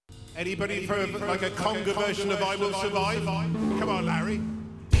Anybody for like a conga version of I Will Survive? Come on, Larry.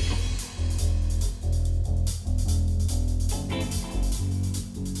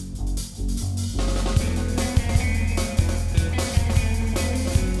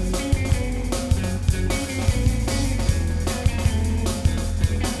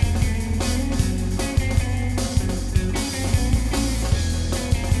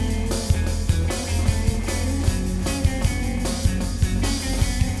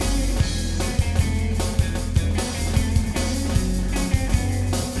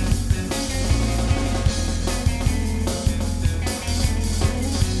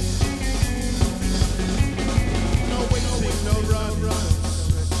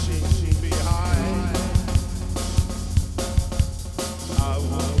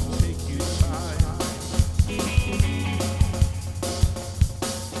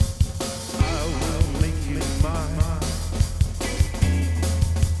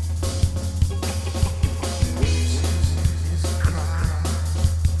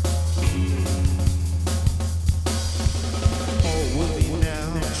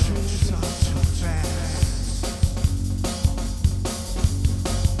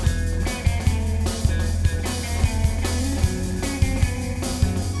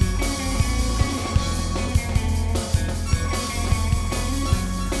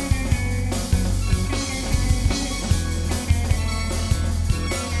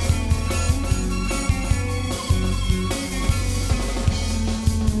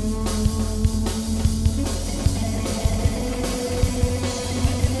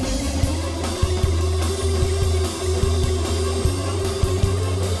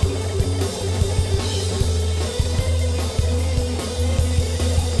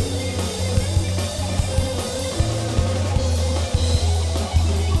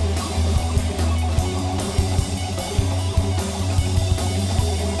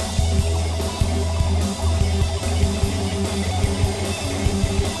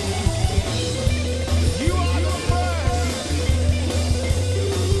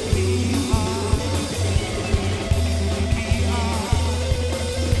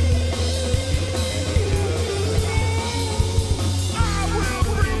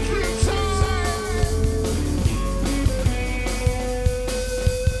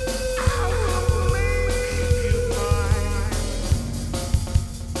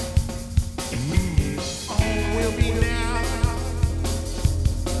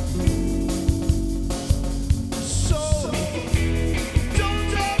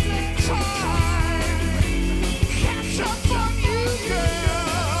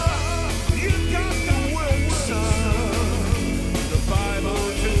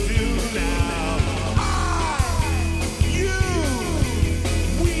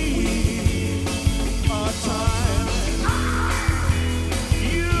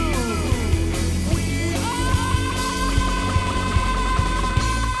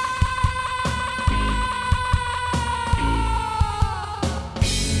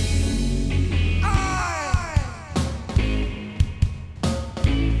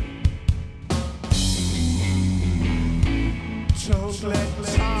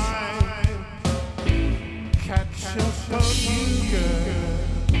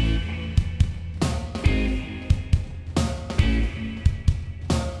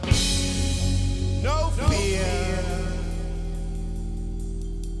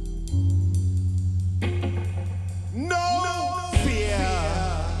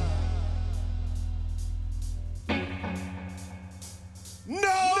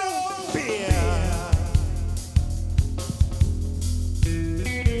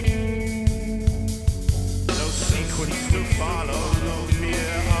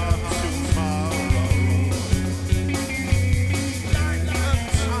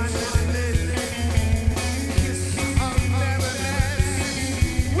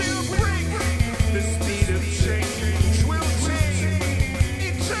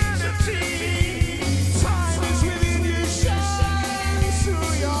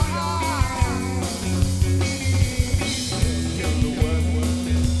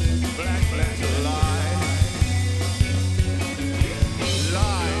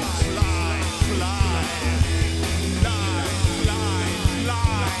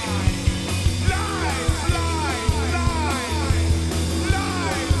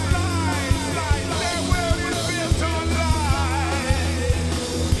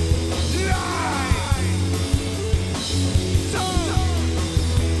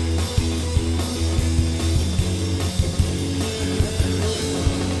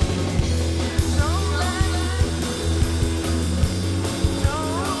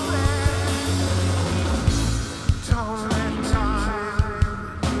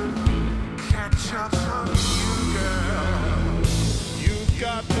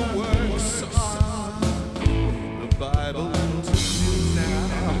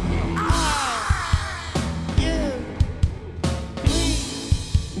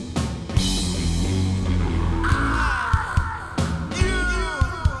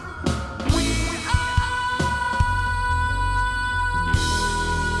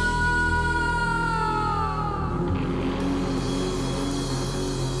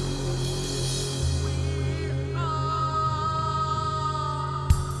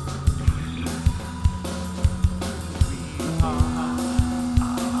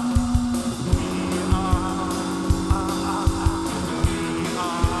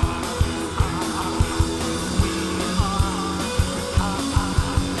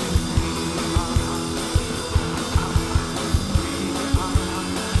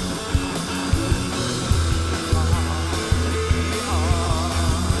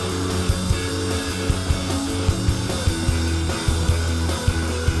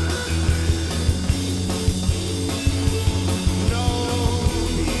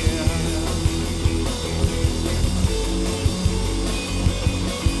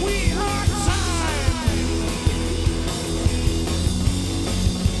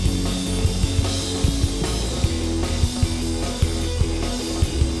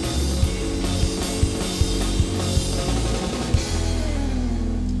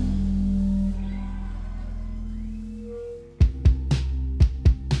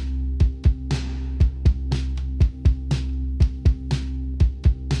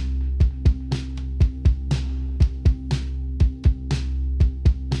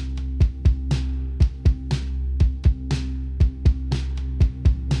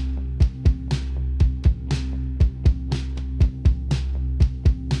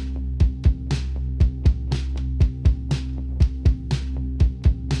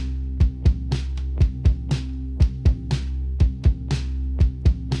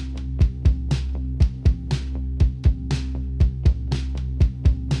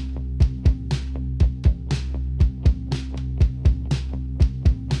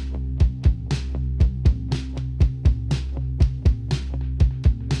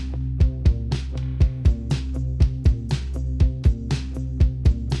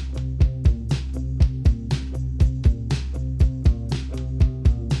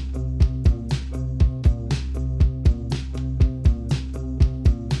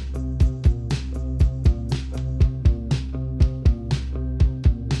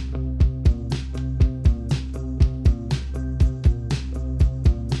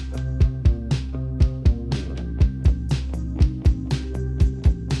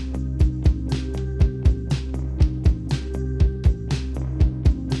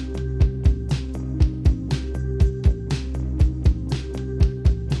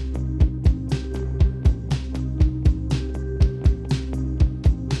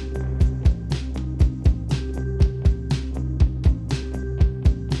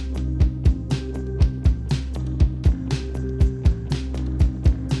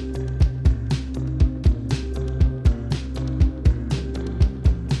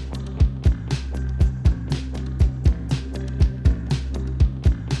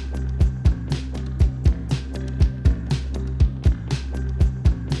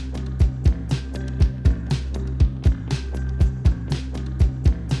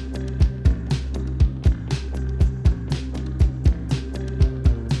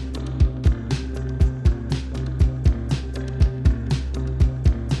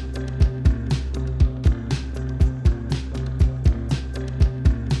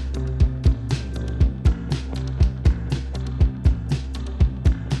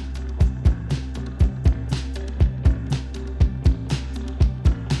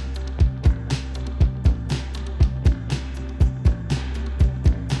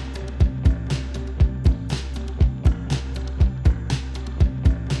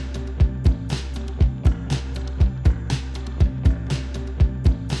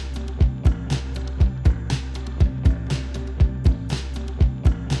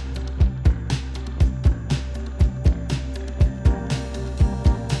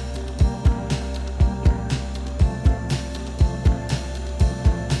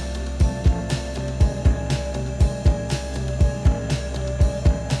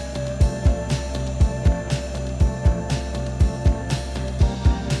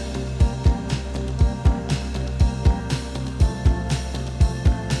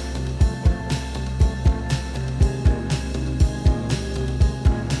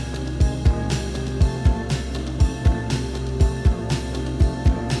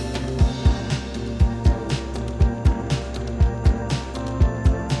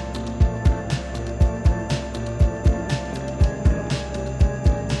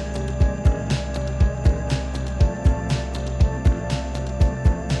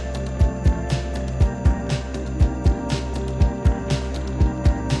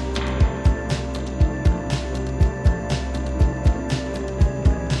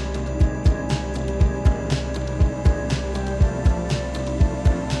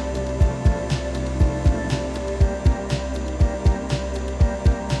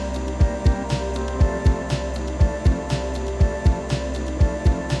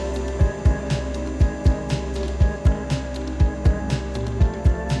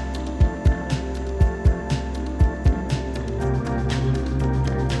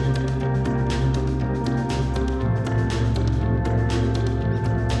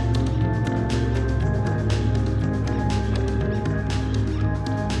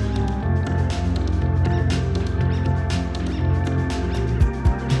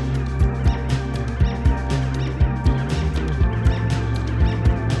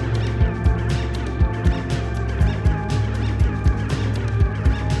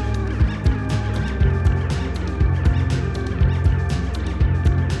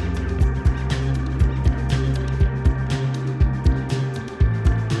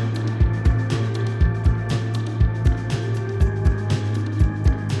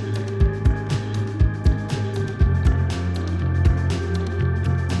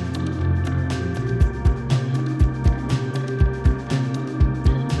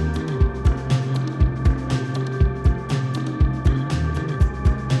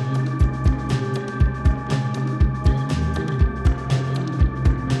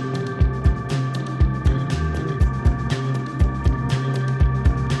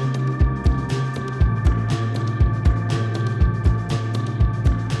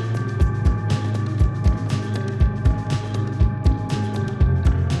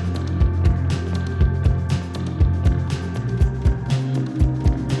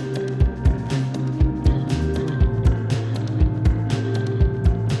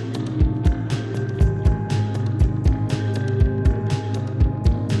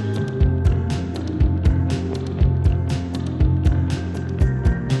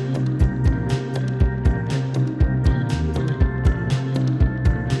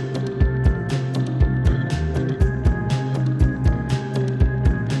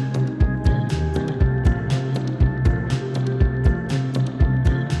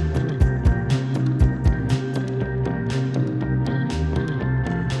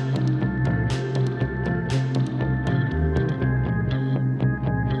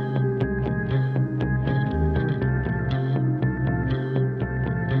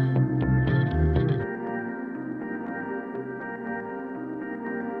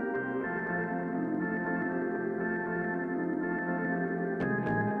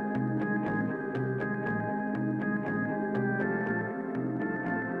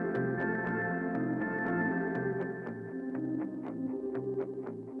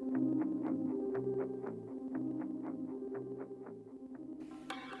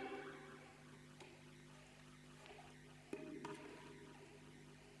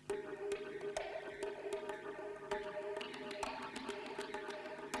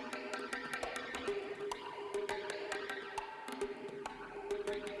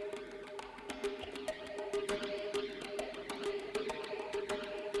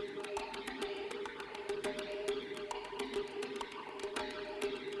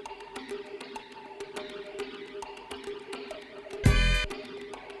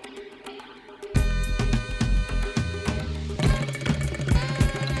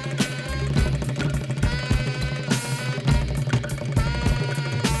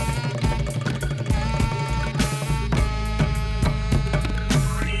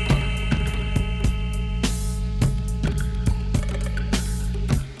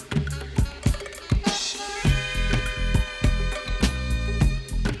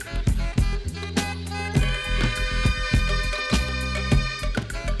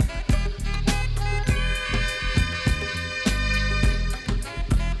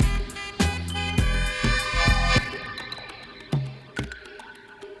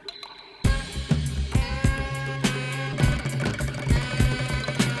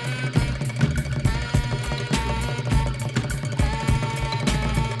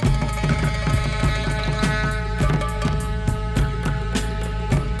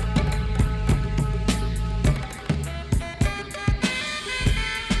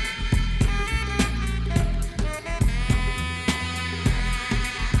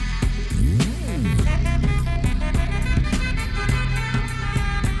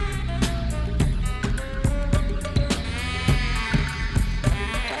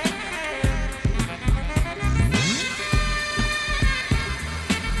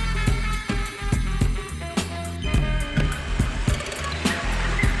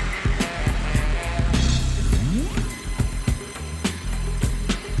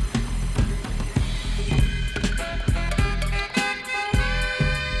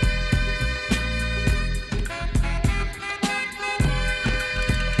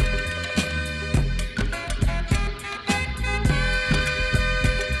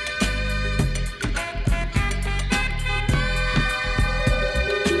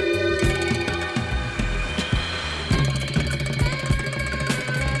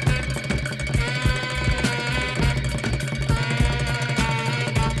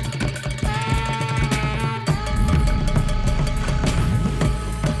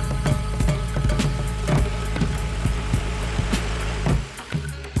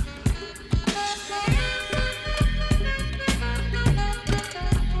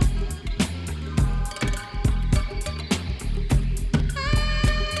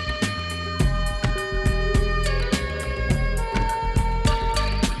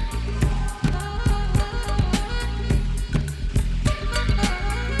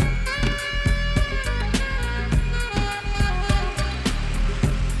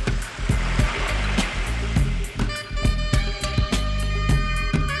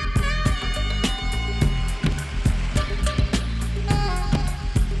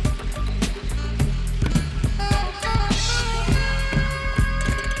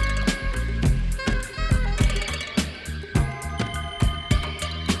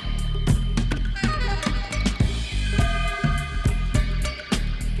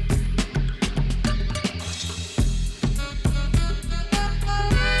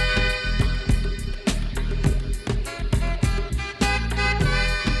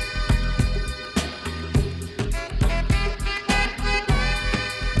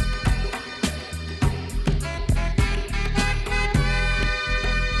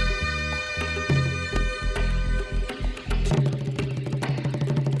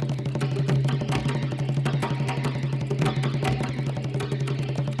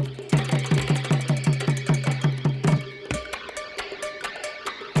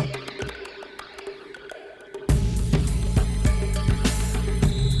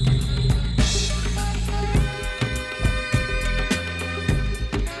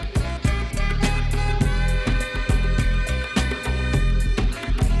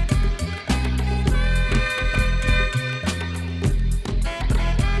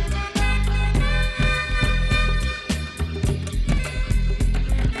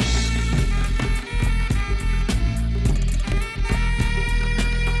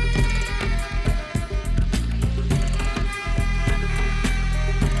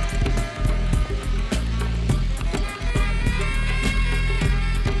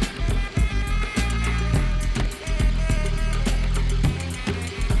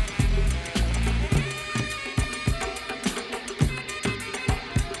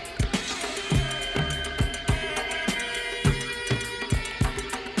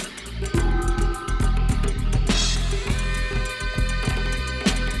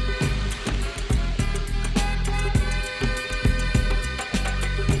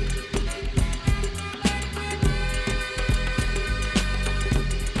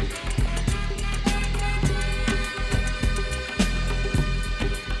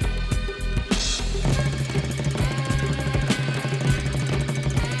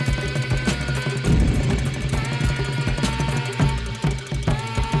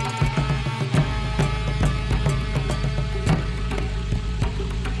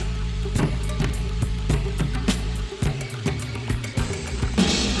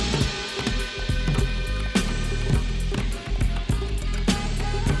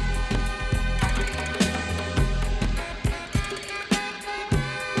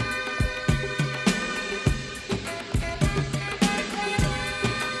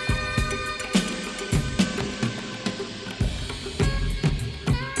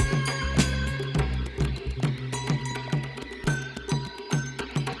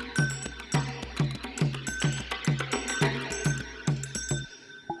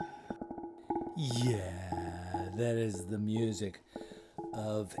 was the music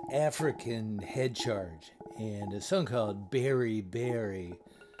of African Head Charge and a song called Berry Berry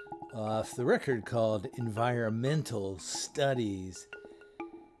off the record called Environmental Studies.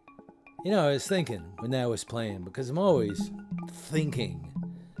 You know, I was thinking when that was playing, because I'm always thinking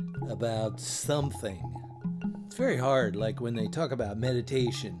about something. It's very hard, like when they talk about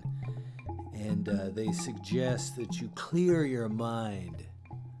meditation and they suggest that you clear your mind.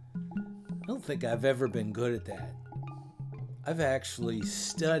 I don't think I've ever been good at that. I've actually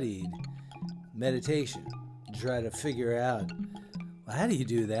studied meditation to try to figure out, well, how do you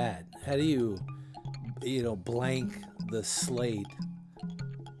do that? How do you blank the slate,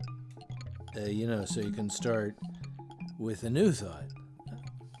 so you can start with a new thought.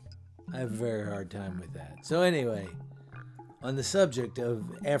 I have a very hard time with that. So anyway, on the subject of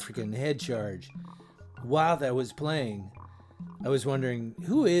African Head Charge, while that was playing, I was wondering,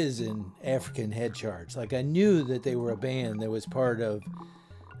 who is an African Head Charge? Like, I knew that they were a band that was part of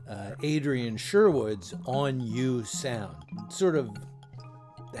Adrian Sherwood's On You sound, sort of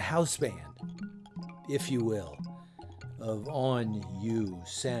the house band, if you will, of On You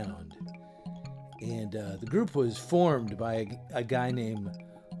sound. And the group was formed by a guy named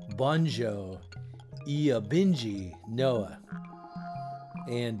Bonjo Iabinji Noah.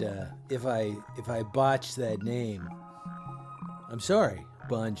 And if I botch that name, I'm sorry,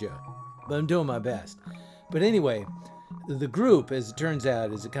 Bonjo, but I'm doing my best. But anyway, the group, as it turns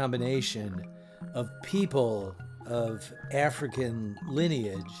out, is a combination of people of African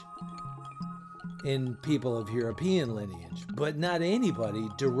lineage and people of European lineage, but not anybody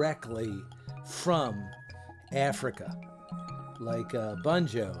directly from Africa. Like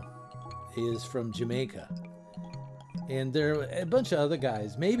Bonjo is from Jamaica. And there are a bunch of other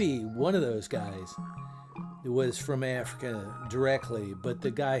guys. Maybe one of those guys was from Africa directly, but the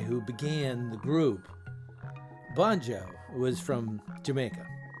guy who began the group, Bonjo, was from Jamaica.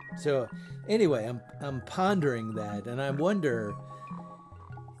 So anyway, I'm pondering that, and I wonder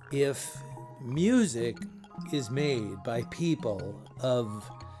if music is made by people of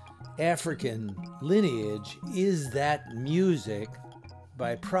African lineage, is that music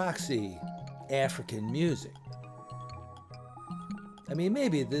by proxy African music? I mean,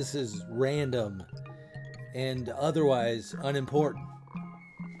 maybe this is random and otherwise unimportant,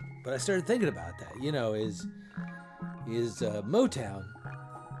 but I started thinking about that. Is Motown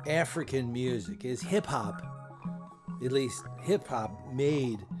African music? Is hip-hop, at least hip-hop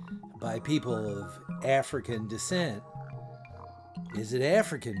made by people of African descent, is it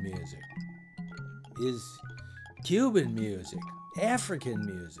African music? Is Cuban music African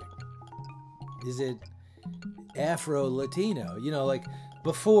music? Is it Afro-Latino? Like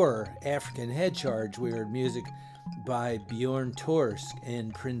before African Head Charge, we heard music by Bjorn Torsk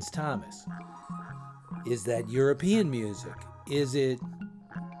and Prince Thomas. Is that European music? Is it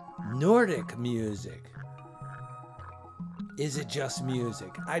Nordic music? Is it just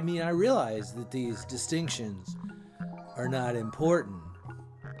music? I mean, I realize that these distinctions are not important,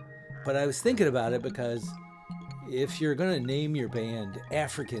 but I was thinking about it because if you're going to name your band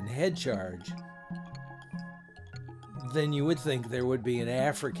African Head Charge, then you would think there would be an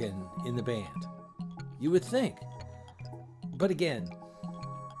African in the band. You would think. But again,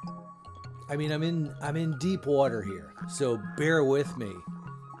 I mean, I'm in deep water here, so bear with me.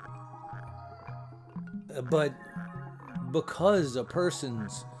 But because a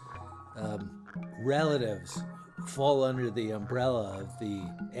person's relatives fall under the umbrella of the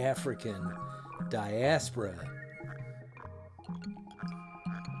African diaspora,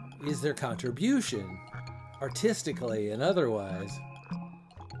 is their contribution, artistically and otherwise,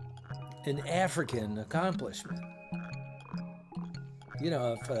 an African accomplishment?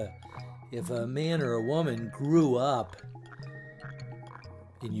 If a man or a woman grew up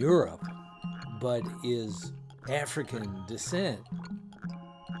in Europe but is African descent,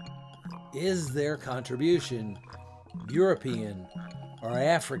 is their contribution European or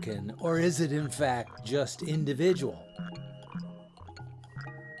African, or is it in fact just individual?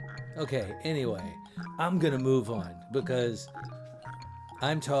 Okay, anyway, I'm going to move on because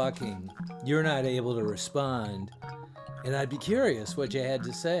I'm talking, you're not able to respond, and I'd be curious what you had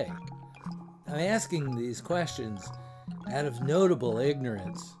to say. I'm asking these questions out of notable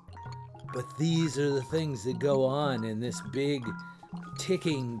ignorance, but these are the things that go on in this big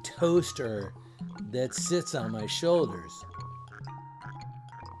ticking toaster that sits on my shoulders.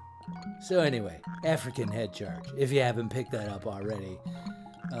 So anyway, African Head Charge, if you haven't picked that up already.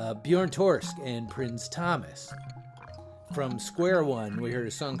 Bjorn Torsk and Prince Thomas. From Square One, we heard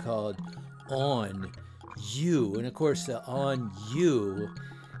a song called On You. And of course, the On You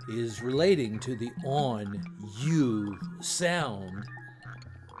is relating to the On You sound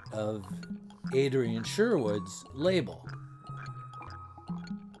of Adrian Sherwood's label.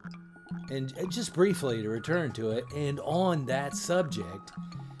 And just briefly to return to it, and on that subject,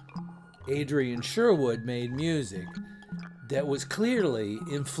 Adrian Sherwood made music that was clearly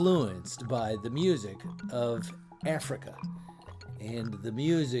influenced by the music of Africa and the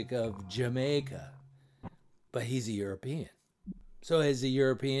music of Jamaica. But he's a European. So has the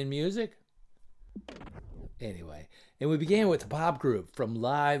European music? Anyway, and we began with a pop group from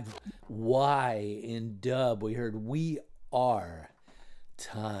Live Y in dub. We heard We Are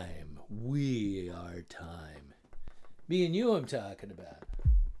Time. We Are Time. Me and you I'm talking about.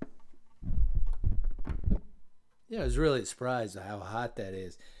 Yeah, I was really surprised at how hot that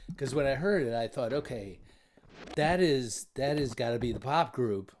is. Because when I heard it, I thought, okay, that is got to be the pop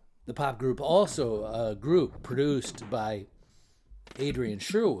group. The pop group, also a group produced by Adrian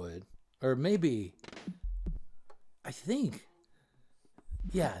Sherwood, or maybe, I think,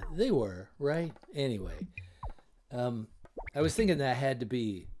 yeah, they were, right? Anyway, I was thinking that had to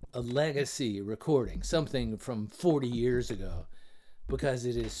be a legacy recording, something from 40 years ago, because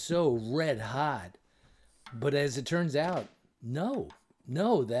it is so red hot. But as it turns out, no,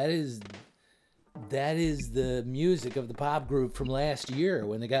 that is the music of the pop group from last year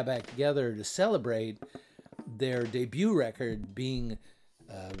when they got back together to celebrate their debut record being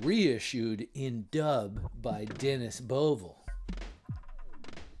reissued in dub by Dennis Bovell.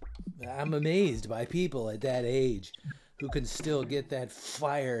 I'm amazed by people at that age who can still get that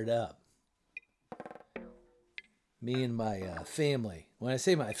fired up. Me and my family, when I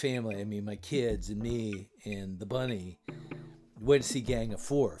say my family, I mean my kids and me and the bunny, went to see Gang of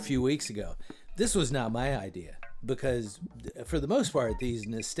Four a few weeks ago. This was not my idea because, for the most part, these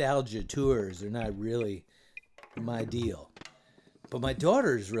nostalgia tours are not really my deal. But my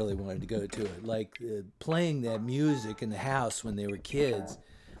daughters really wanted to go to it. Like playing that music in the house when they were kids,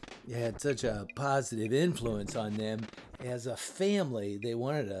 it had such a positive influence on them. As a family, they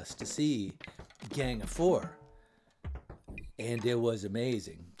wanted us to see Gang of Four. And it was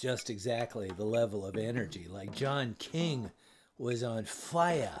amazing, just exactly the level of energy. Like John King was on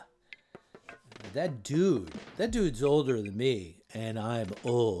fire. That dude's older than me, and I'm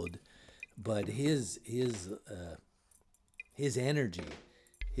old. But his energy,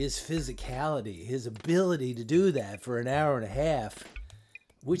 his physicality, his ability to do that for an hour and a half,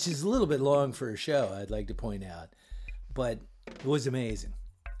 which is a little bit long for a show, I'd like to point out, but it was amazing.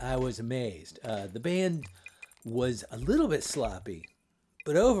 I was amazed. The band was a little bit sloppy,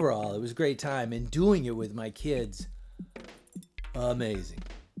 but overall it was a great time, and doing it with my kids, amazing.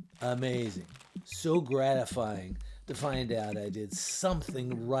 So gratifying to find out I did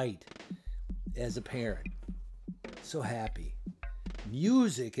something right as a parent. So happy.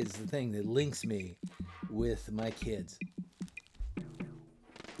 Music is the thing that links me with my kids.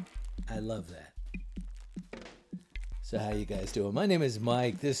 I love that. So how you guys doing? My name is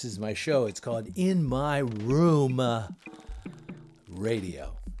Mike. This is my show. It's called In My Room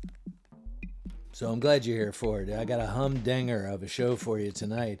Radio. So I'm glad you're here for it. I got a humdinger of a show for you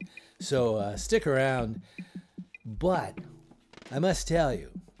tonight. So stick around. But I must tell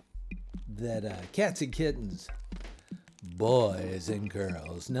you that cats and kittens, boys and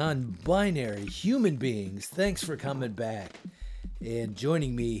girls, non-binary human beings, thanks for coming back and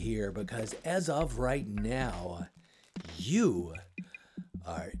joining me here, because as of right now, you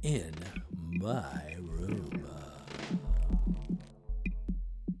are in my room.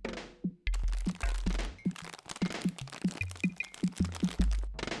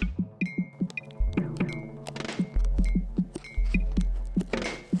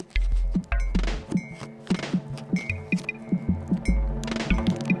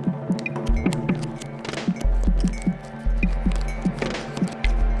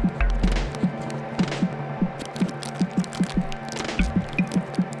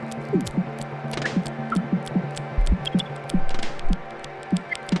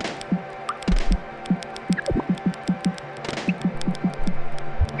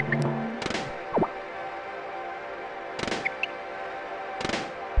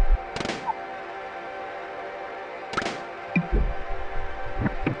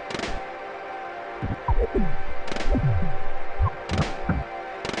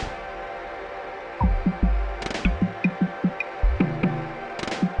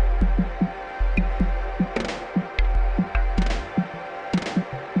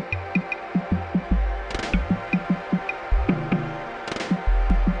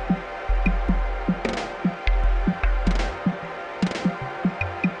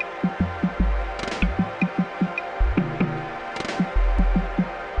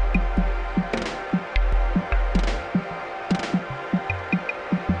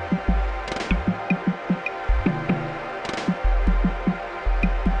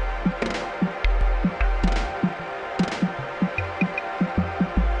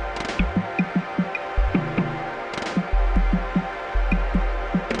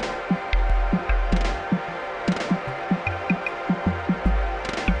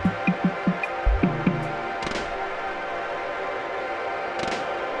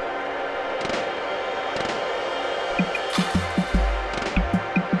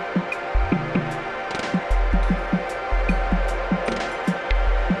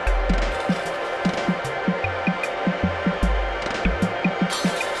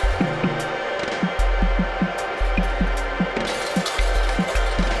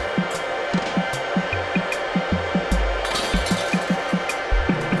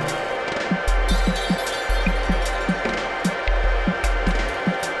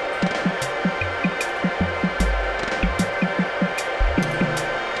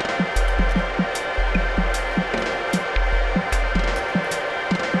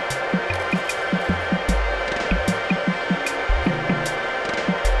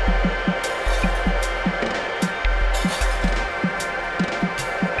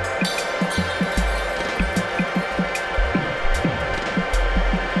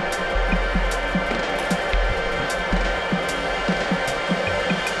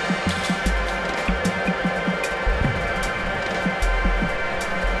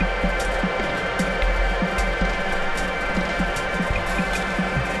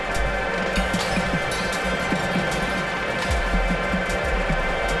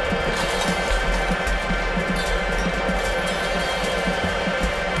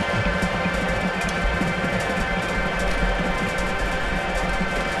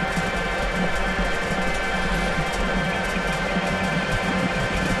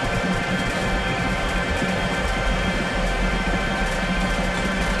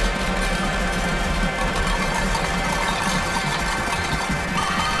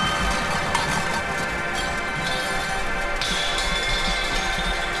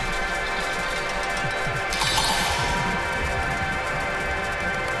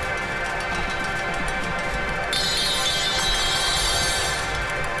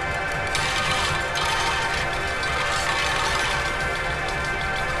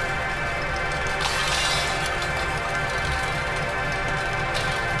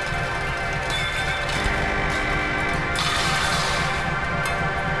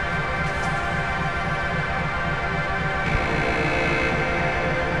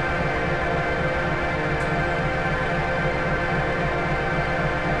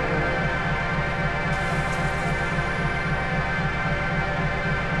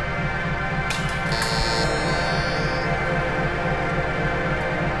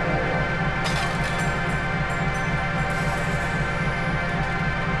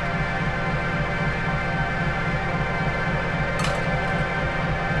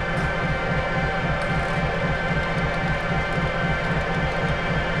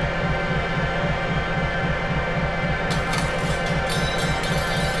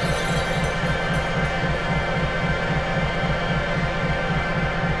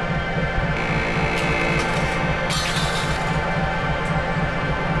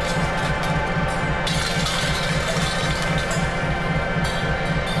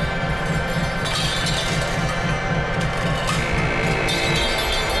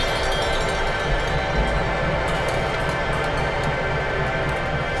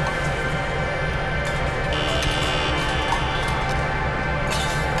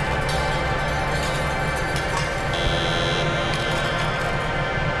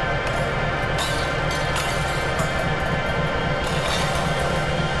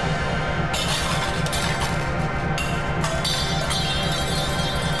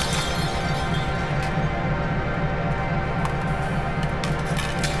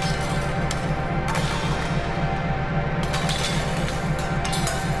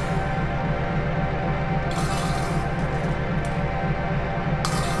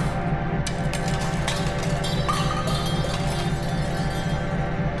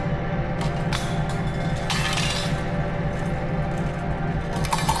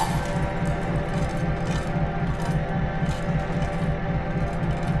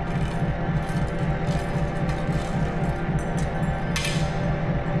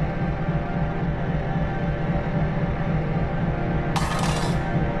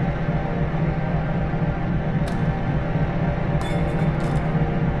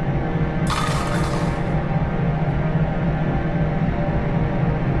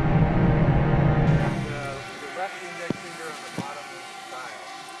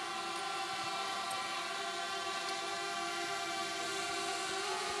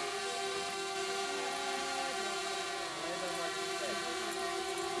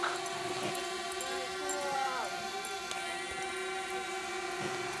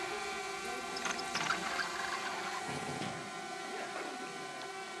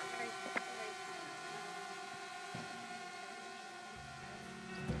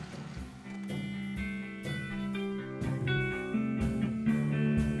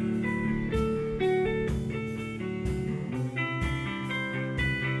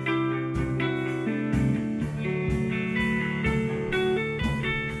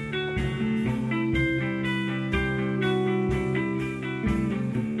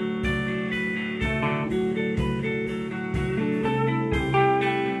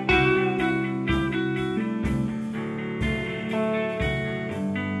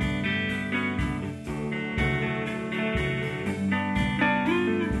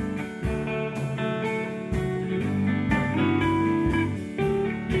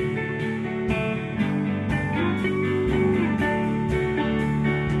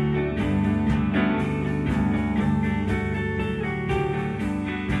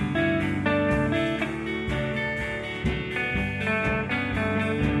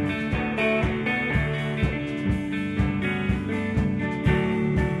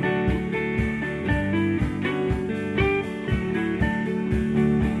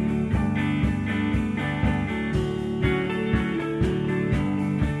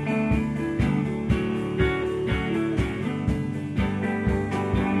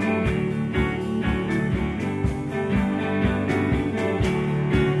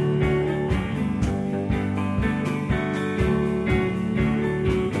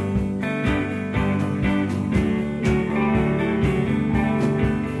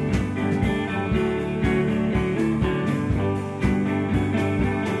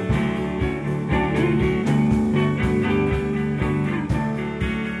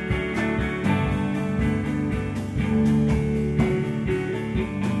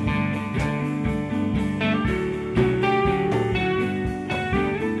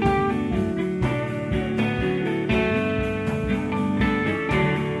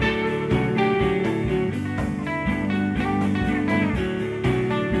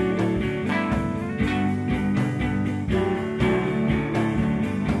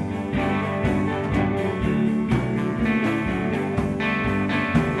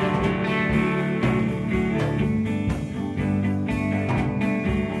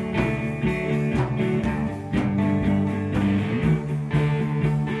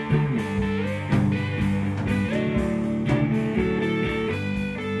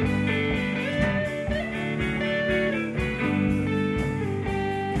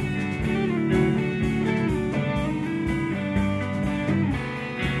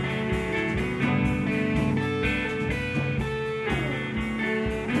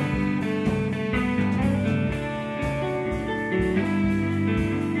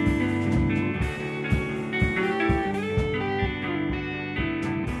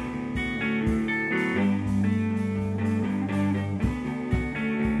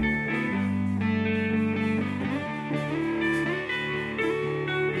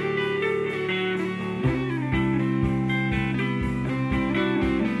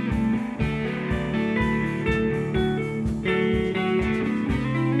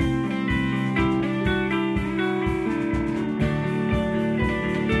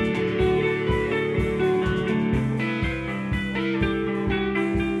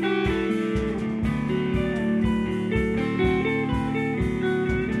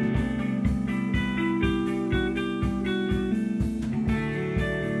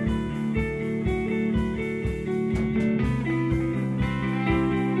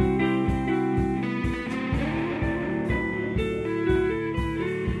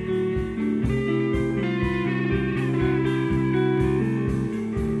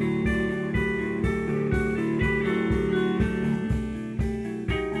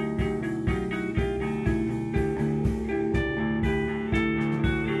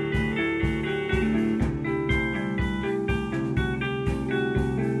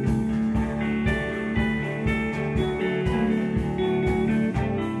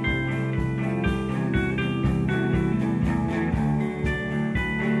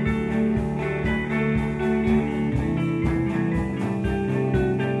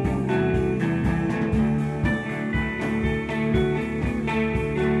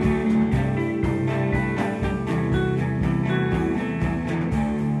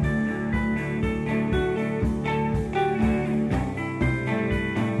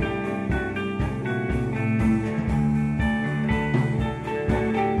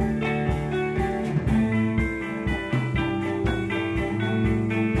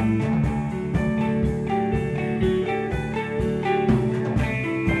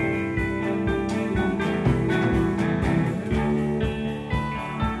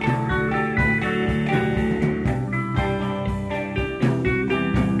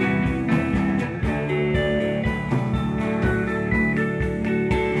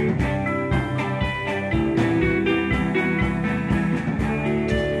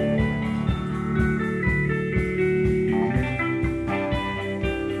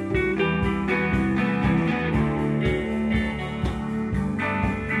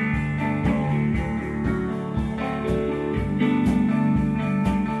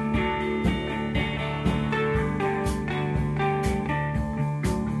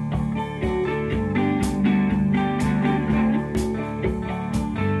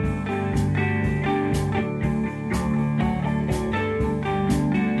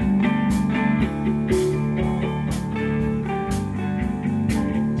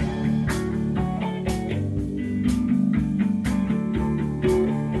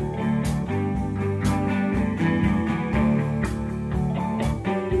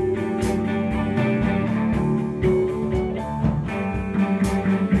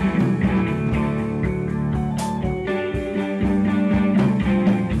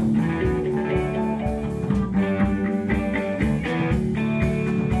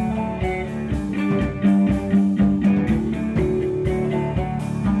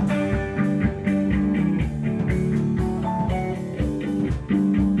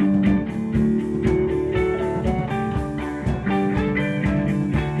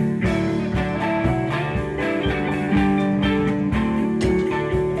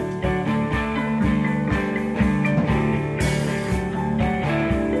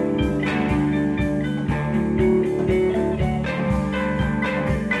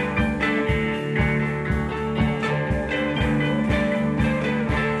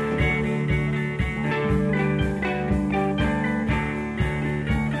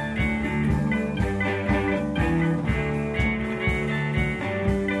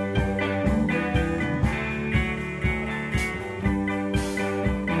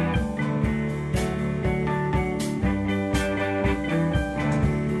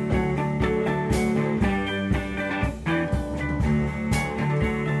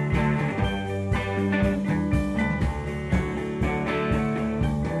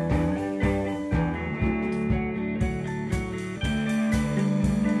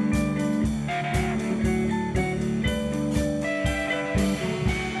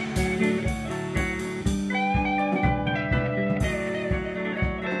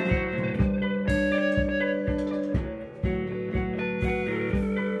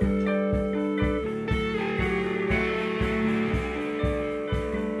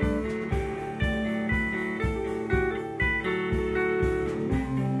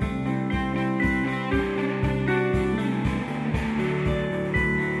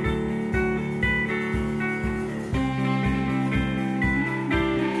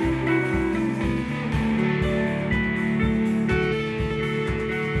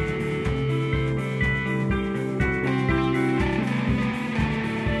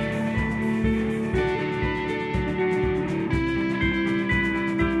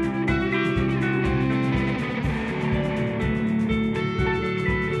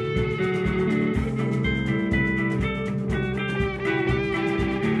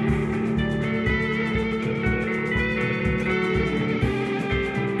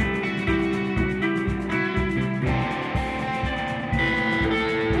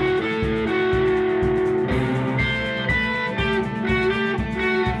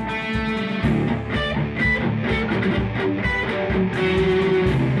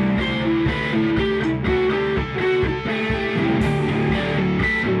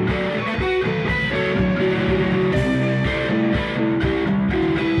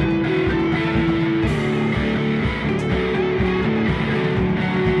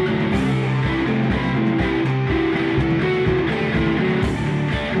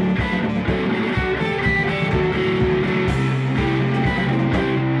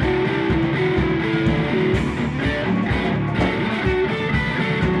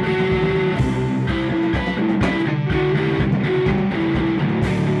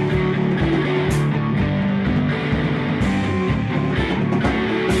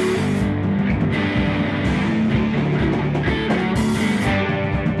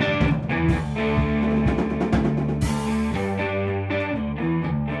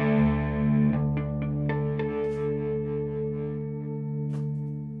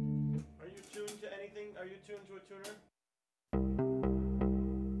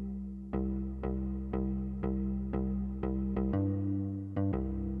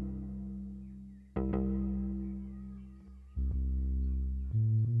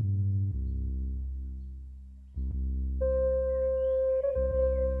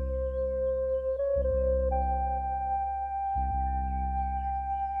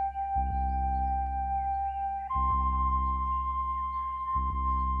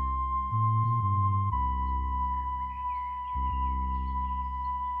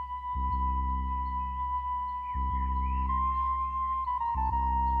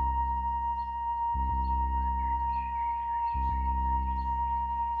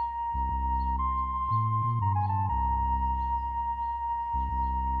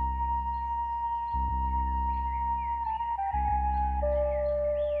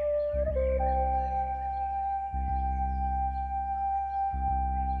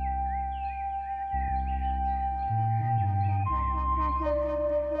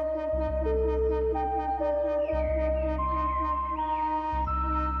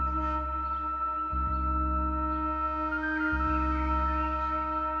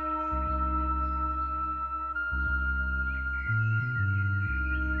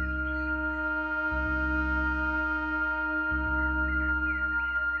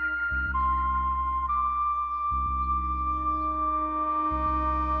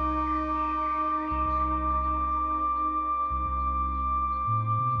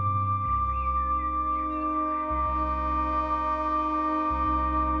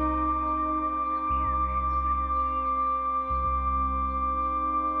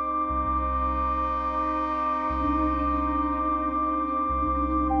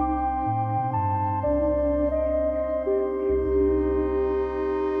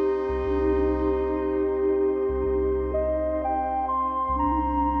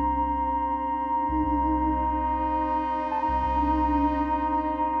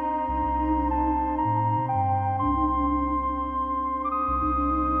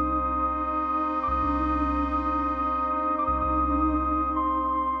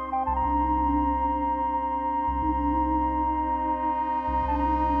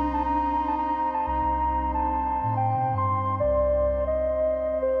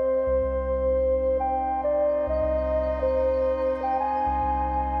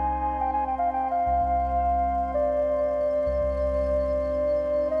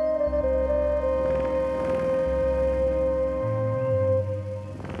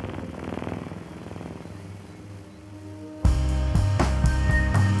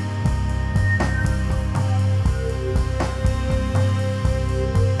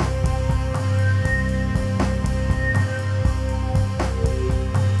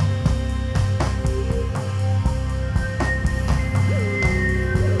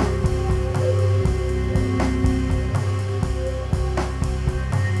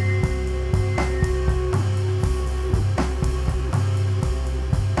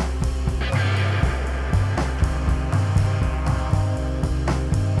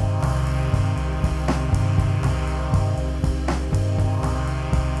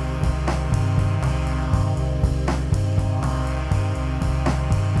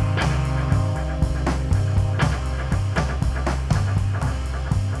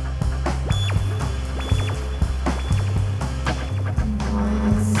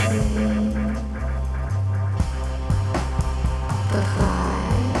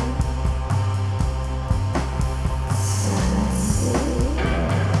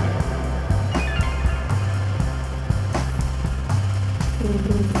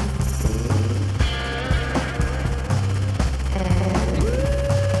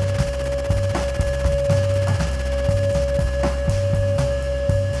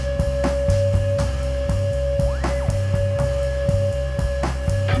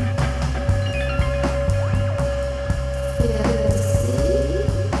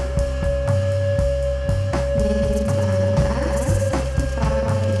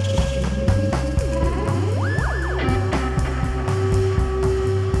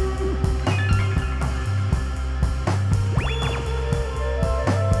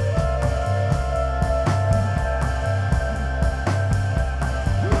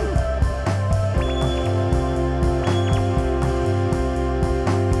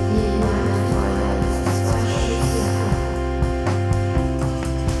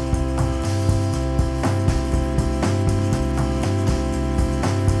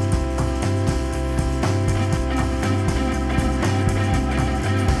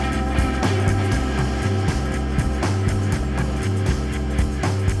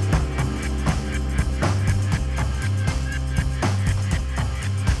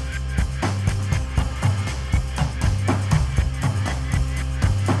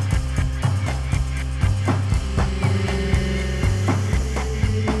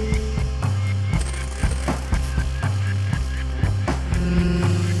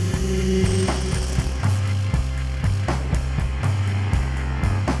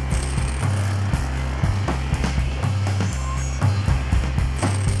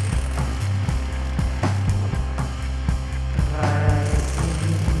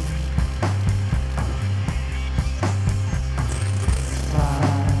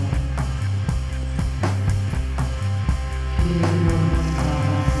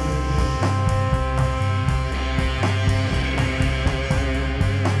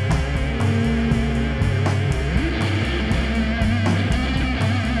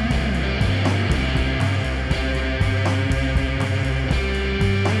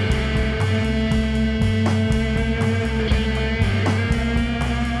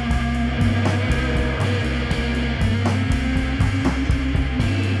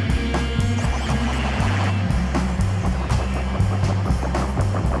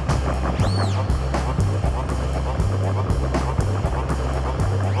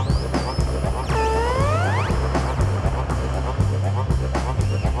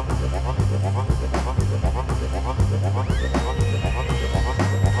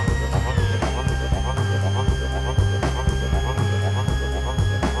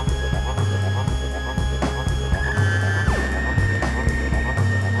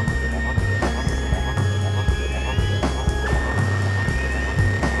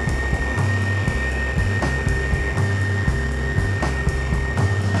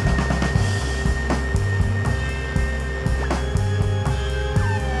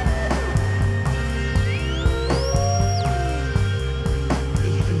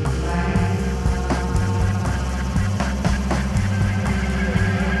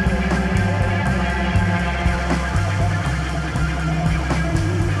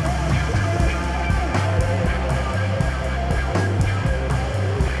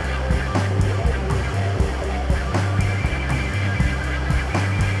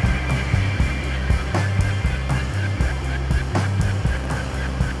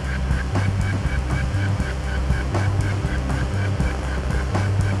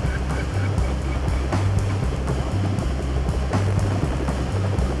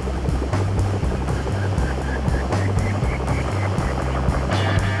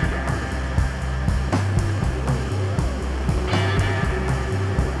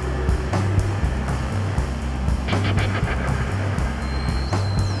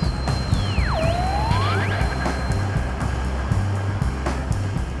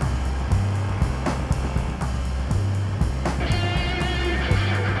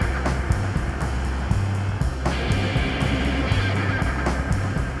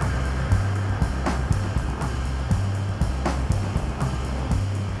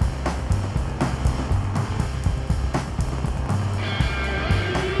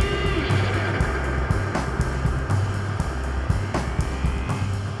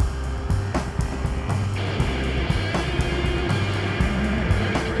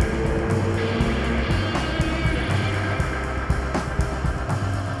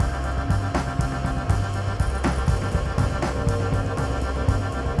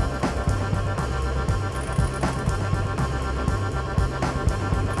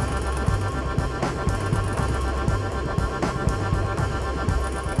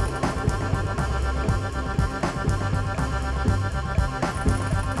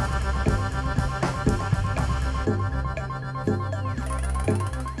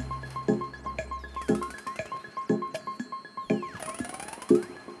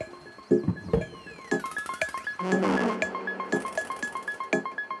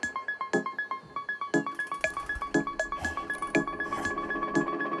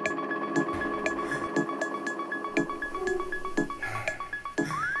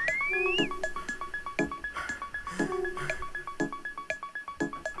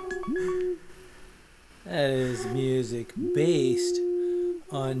 music based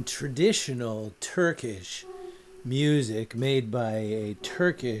on traditional Turkish music made by a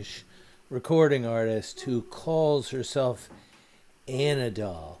Turkish recording artist who calls herself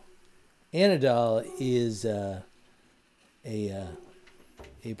Anadol. Anadol is a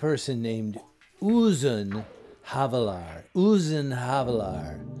person named Uzun Havalar. Uzun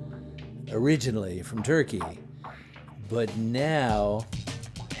Havalar, originally from Turkey, but now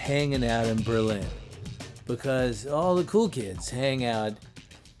hanging out in Berlin because all the cool kids hang out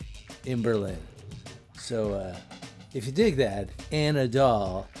in Berlin. So if you dig that,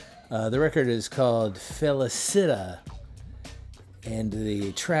 Anadol, the record is called Felicita, and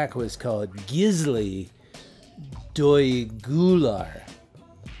the track was called Gizli Duygular.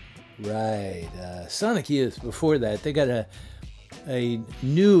 Right. Sonic Youth, before that, they got a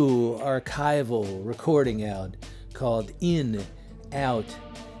new archival recording out called In, Out,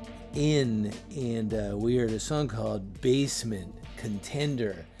 In, and we heard a song called Basement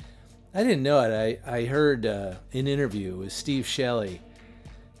Contender. I didn't know it. I heard an interview with Steve Shelley,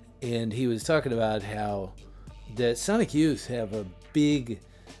 and he was talking about how that Sonic Youth have a big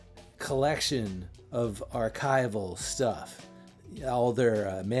collection of archival stuff, all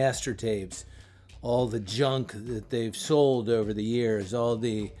their master tapes, all the junk that they've sold over the years, all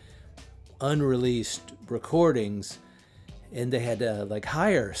the unreleased recordings, and they had to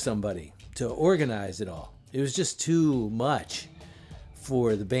hire somebody to organize it all. It was just too much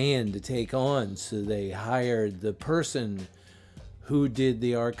for the band to take on, so they hired the person who did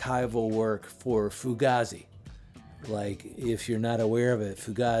the archival work for Fugazi. Like, if you're not aware of it,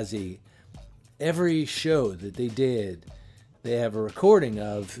 Fugazi, every show that they did, they have a recording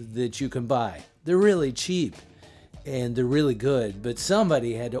of that you can buy. They're really cheap and they're really good, but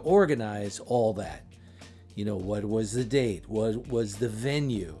somebody had to organize all that. You know, what was the date? What was the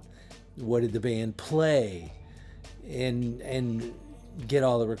venue? What did the band play? And get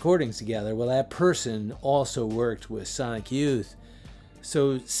all the recordings together. Well, that person also worked with Sonic Youth.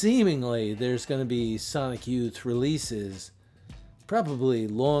 So seemingly there's going to be Sonic Youth releases probably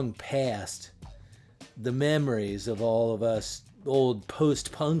long past the memories of all of us old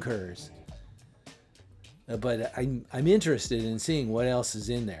post-punkers. But I'm interested in seeing what else is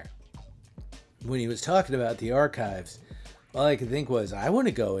in there. When he was talking about the archives, all I could think was, I want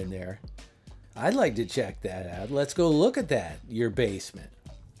to go in there. I'd like to check that out. Let's go look at that, your basement.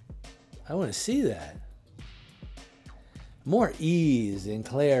 I want to see that. More Ease and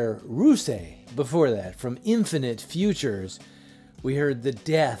Claire Rousset. Before that, from Infinite Futures, we heard The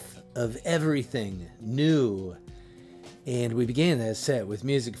Death of Everything New. And we began that set with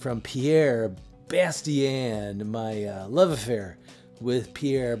music from Pierre Bastien. My love affair with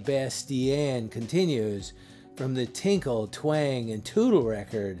Pierre Bastien continues from the Tinkle, Twang, and Tootle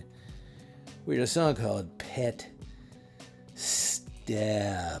record. We had a song called Pet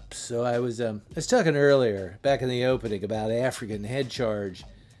Step. So I was talking earlier, back in the opening, about African head charge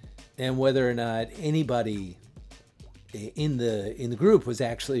and whether or not anybody in the group was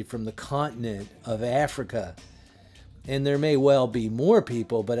actually from the continent of Africa. And there may well be more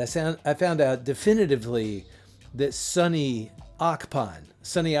people, but I found out definitively that Sonny Akpan,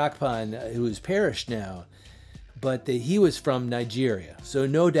 who has perished now, but that he was from Nigeria. So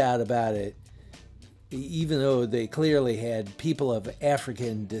no doubt about it, even though they clearly had people of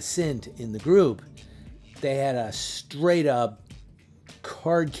African descent in the group, they had a straight-up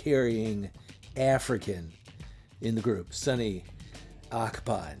card-carrying African in the group, Sonny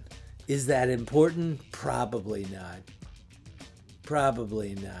Akpan. Is that important? Probably not.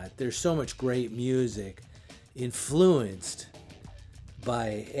 Probably not. There's so much great music influenced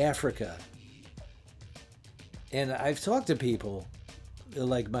by Africa. And I've talked to people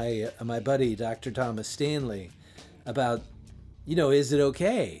like my buddy, Dr. Thomas Stanley, about, is it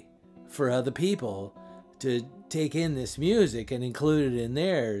okay for other people to take in this music and include it in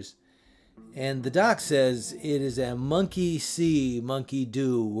theirs? And the doc says it is a monkey see, monkey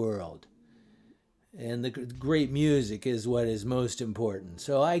do world. And the great music is what is most important.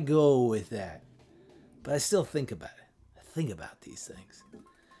 So I go with that. But I still think about it. I think about these things.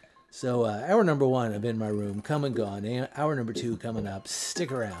 So hour number 1 of In My Room, come and gone. Hour number 2 coming up.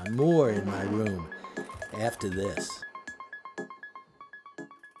 Stick around. More In My Room after this.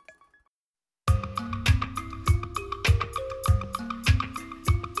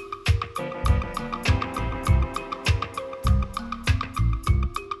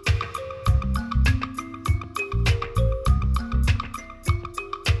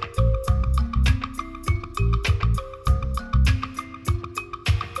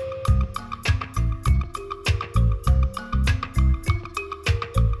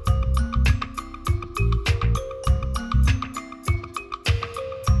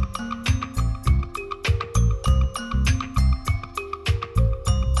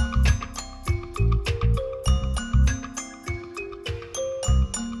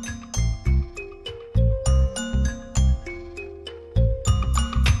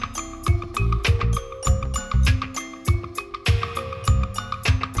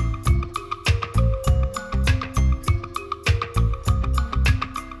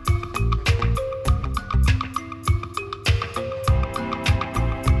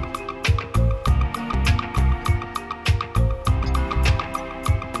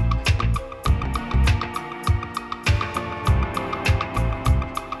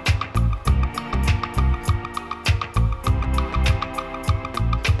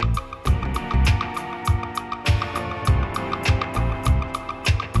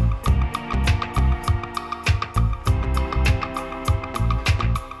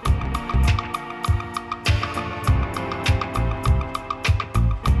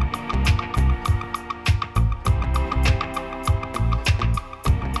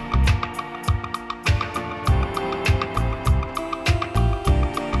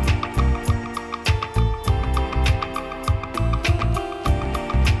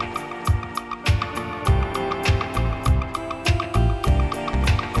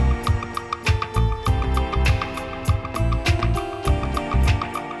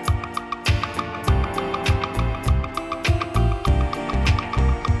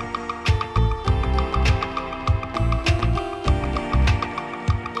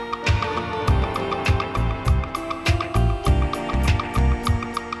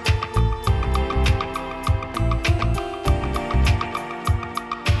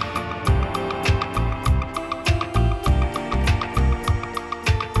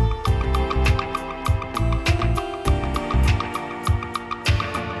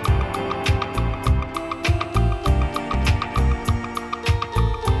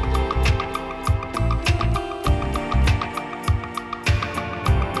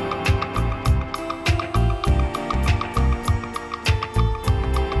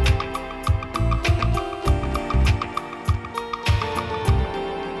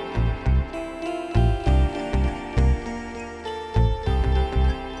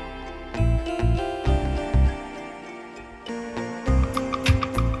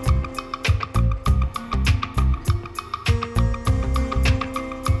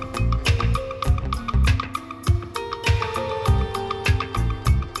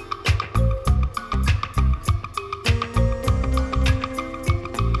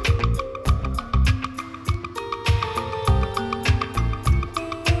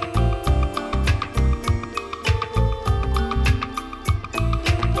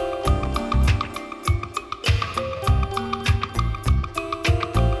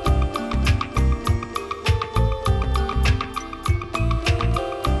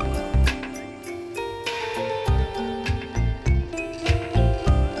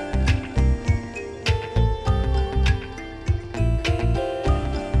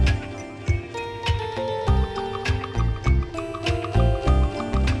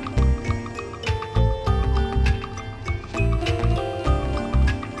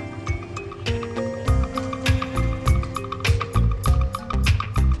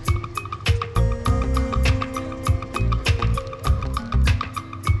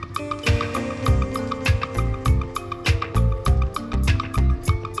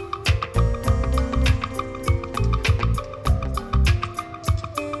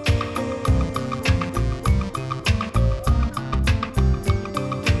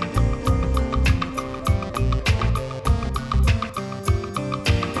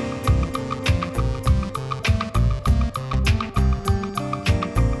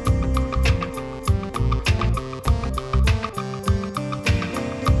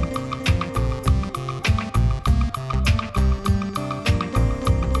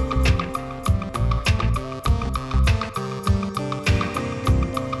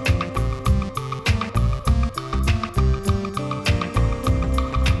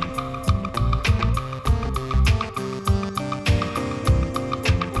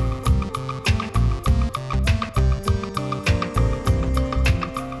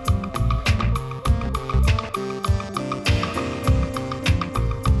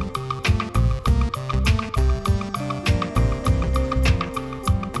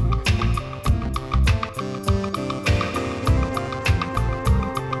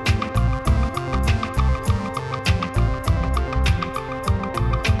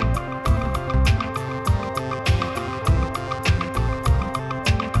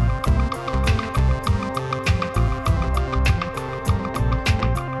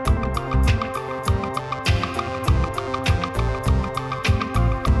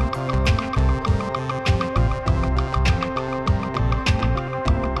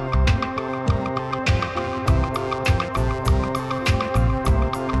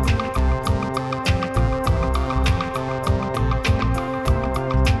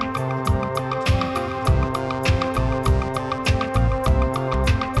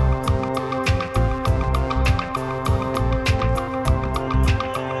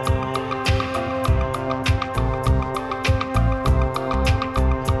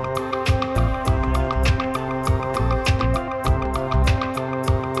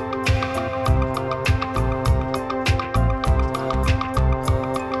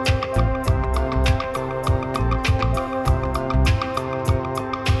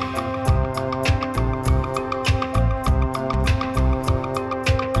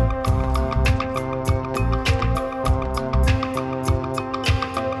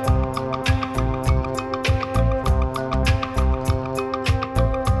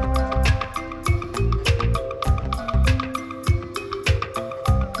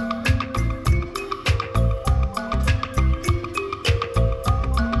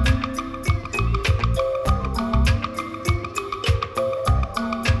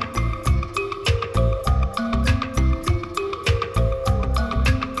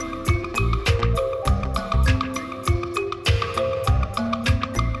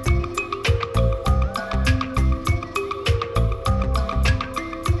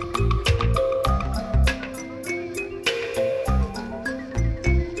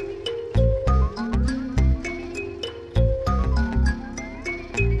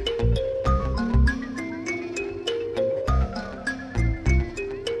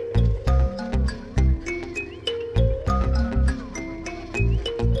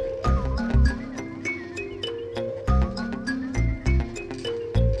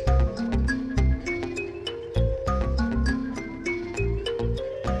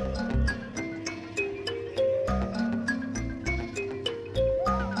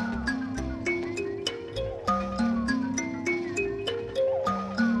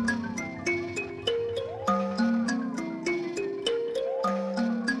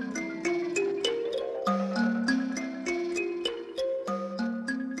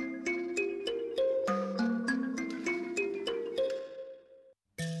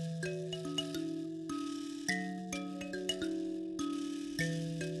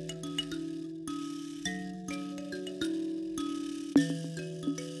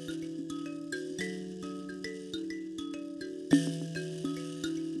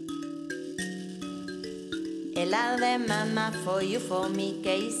 de mama for you, for me,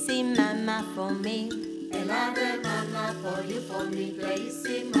 Casey, mama for me. Ela de mama for you, for me,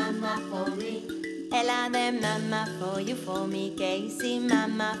 Casey, mama for me. Ela de mama for you, for me, Casey,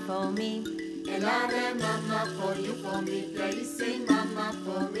 mama for me. Ela de mama for you, for me, Casey, mama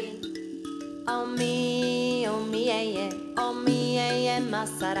for me. Oh me, yeah, yeah. Oh me, yeah, yeah,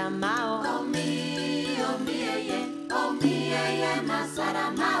 masaramao. Oh me, yeah, yeah. Oh me, yeah, yeah,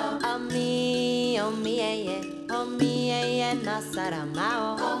 masaramao. Oh me, yeah, yeah. Oh me, yeah, yeah,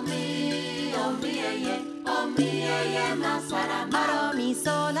 masaramao. Oh me, yeah, yeah. Oh me, yeah, yeah, masaramao. Oro mi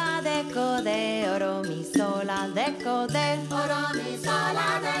sola de code, oro mi sola de code. Oro mi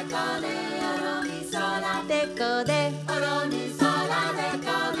sola de code, oro mi sola de code. Oro mi sola de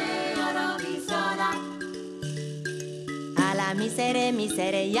code, oro mi sola. A la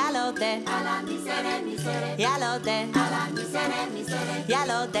misere, ya lo de. A la misere, Ya lo de. a la misere, Ya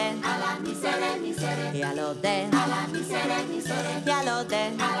lo de. a la misere, Ya lo de. a la misere, Ya lo de.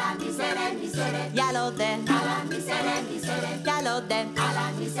 a la misere, Ya lo de. a la misere, Ya lo de. a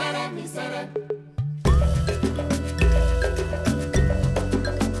la misere.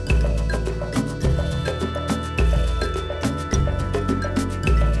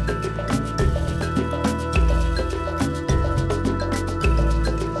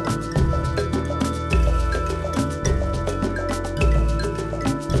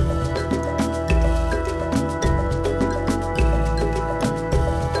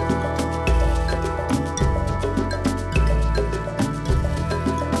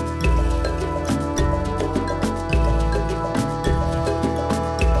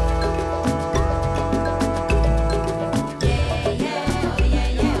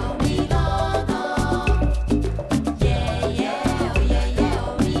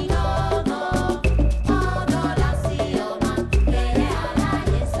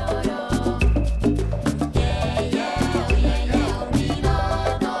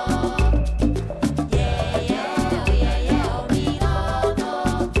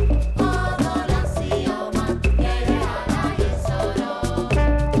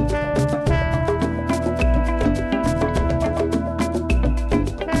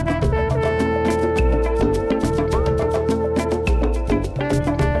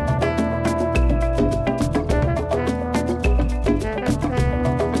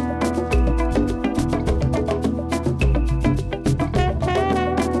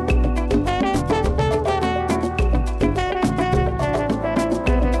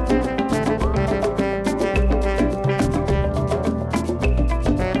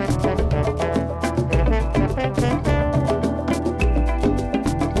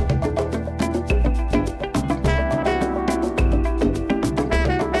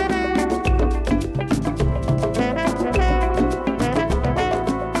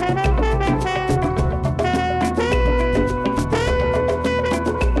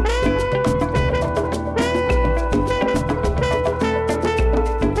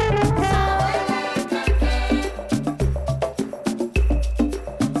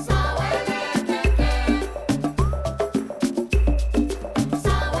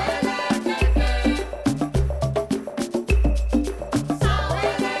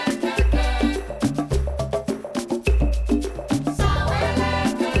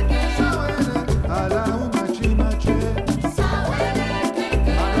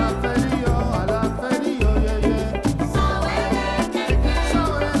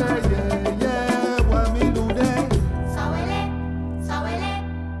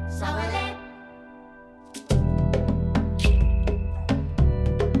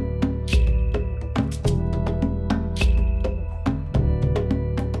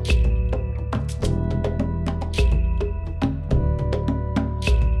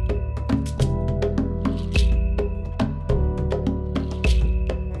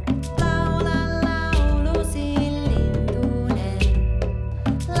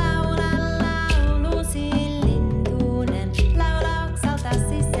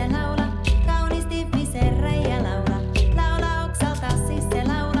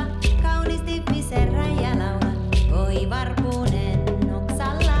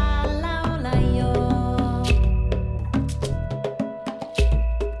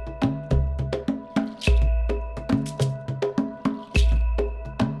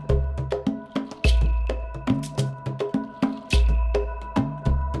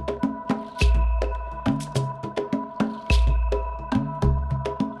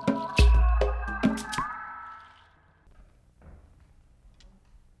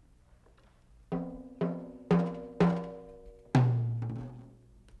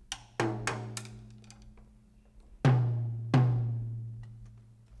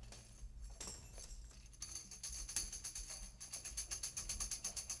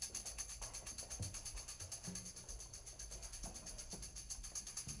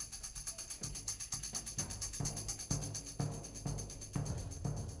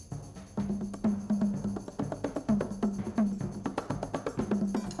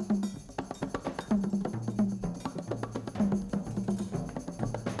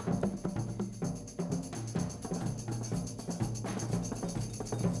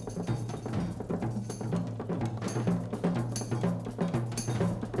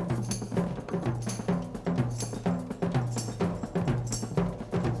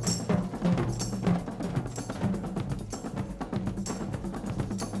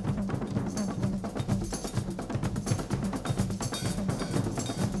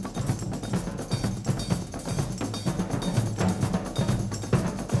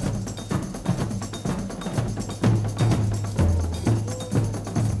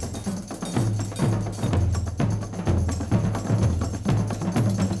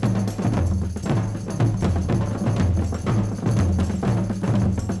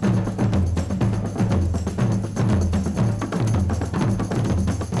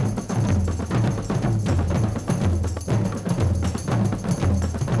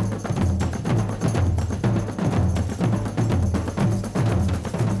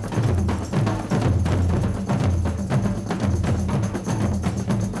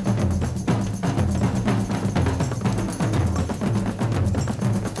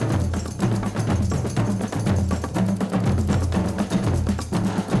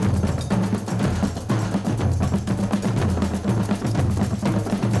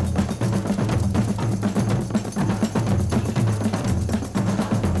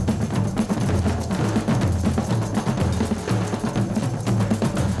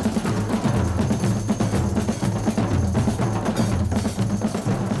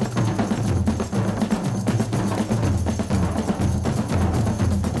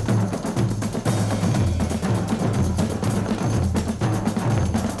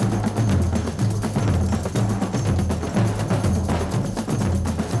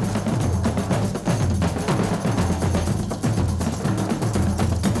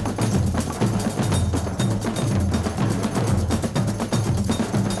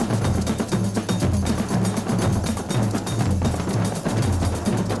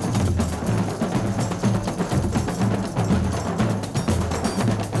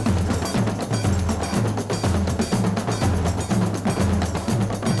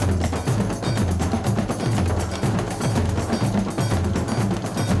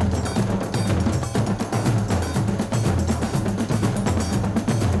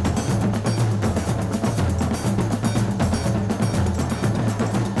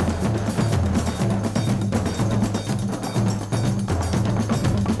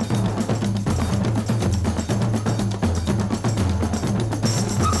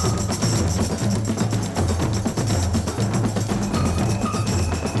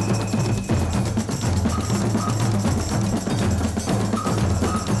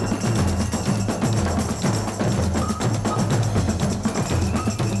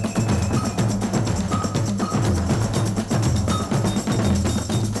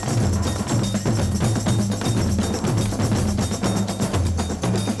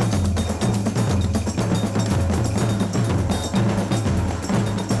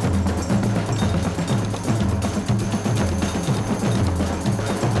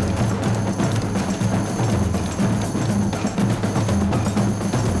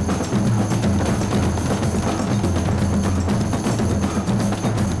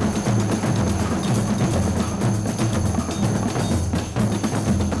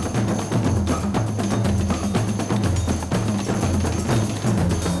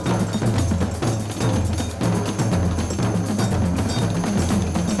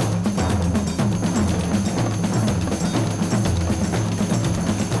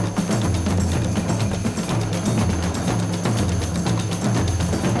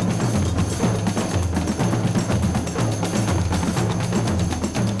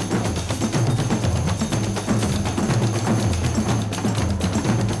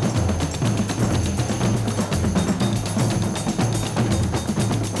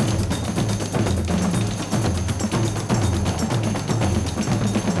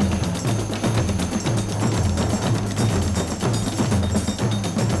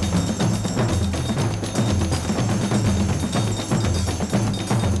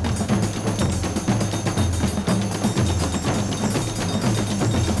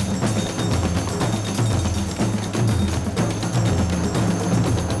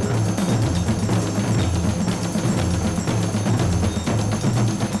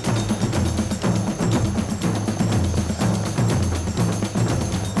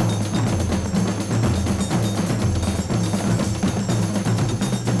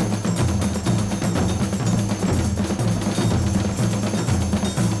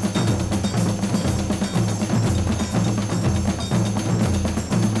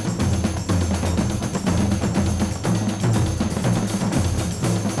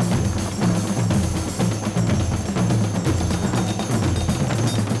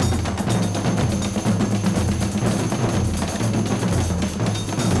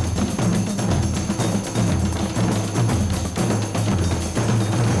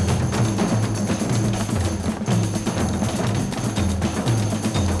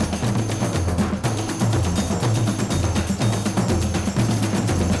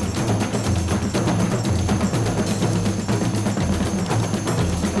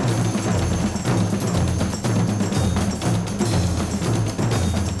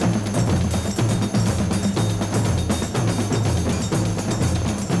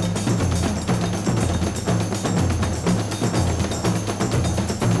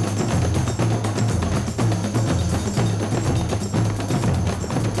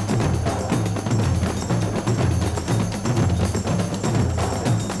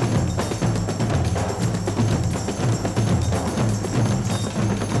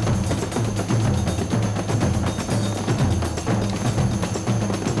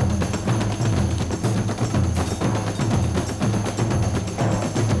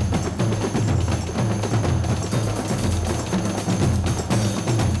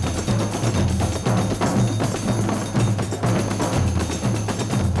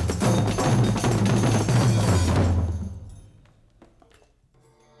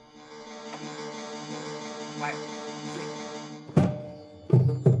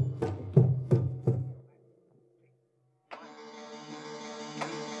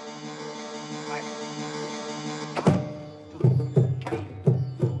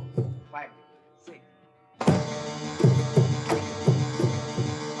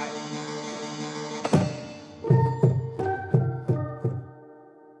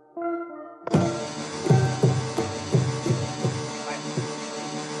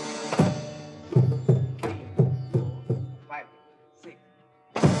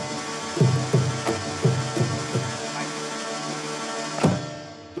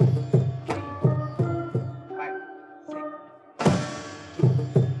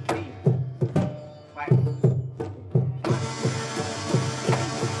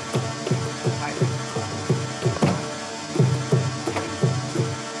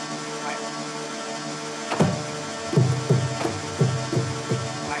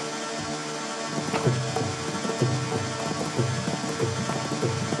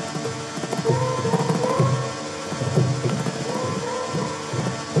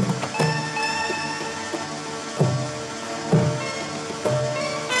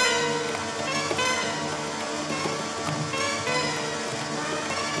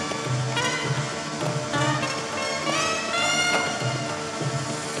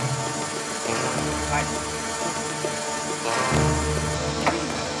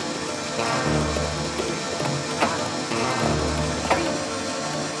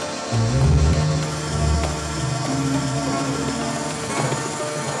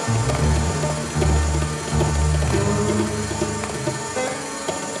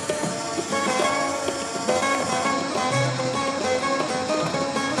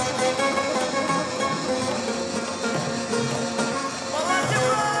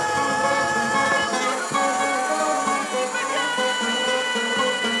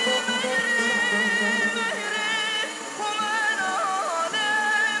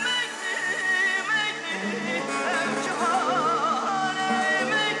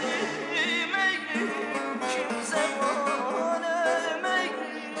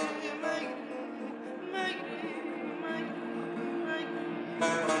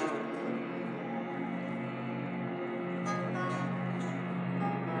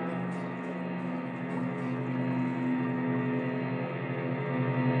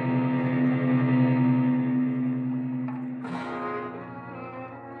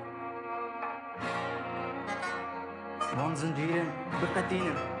 وان زنجيرن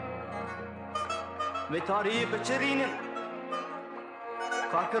بقتينن وتاريخ بشرينن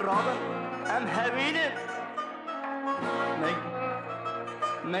كاك الرابع ام هوينن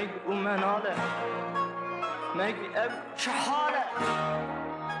ميك ومنالة ميك اب شحالة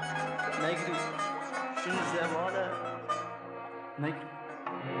ميك شن زوالة ميك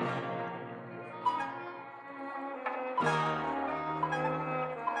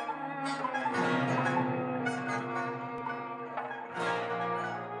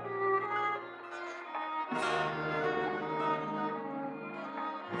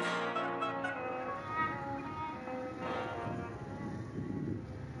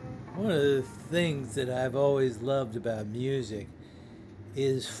One of the things that I've always loved about music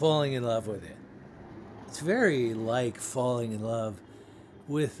is falling in love with it. It's very like falling in love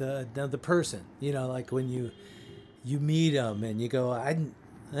with another person. You know, like when you meet them and you go, I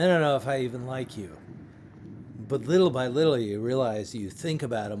don't know if I even like you. But little by little you realize you think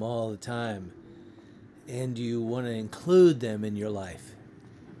about them all the time and you want to include them in your life.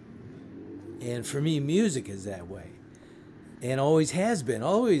 And for me, music is that way. And always has been,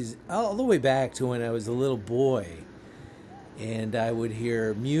 always, all the way back to when I was a little boy and I would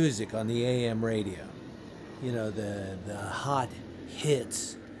hear music on the AM radio. You know, the hot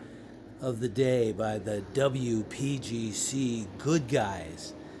hits of the day by the WPGC good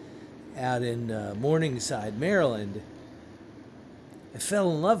guys out in Morningside, Maryland. I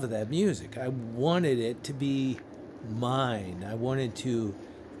fell in love with that music. I wanted it to be mine. I wanted to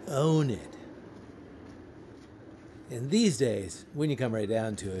own it. And these days, when you come right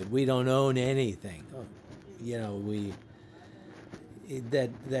down to it, we don't own anything. You know,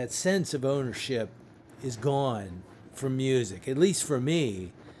 that sense of ownership is gone from music, at least for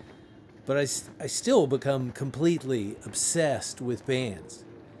me. But I still become completely obsessed with bands.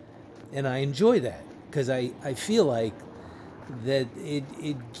 And I enjoy that because I feel like that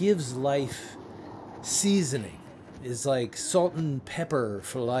it gives life seasoning. It's like salt and pepper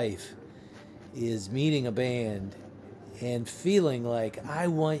for life is meeting a band and feeling like I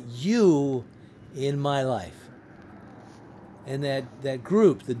want you in my life. And that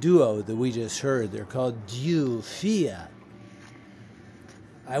group, the duo that we just heard, they're called Fia.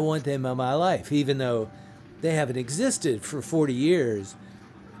 I want them in my life, even though they haven't existed for 40 years.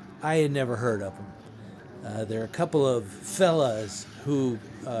 I had never heard of them. There are a couple of fellas who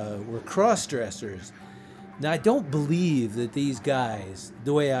were cross-dressers. Now, I don't believe that these guys,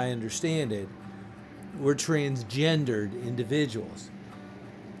 the way I understand it, were transgendered individuals.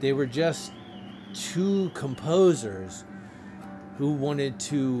 They were just two composers who wanted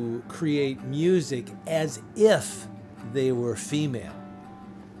to create music as if they were female.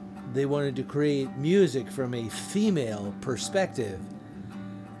 They wanted to create music from a female perspective,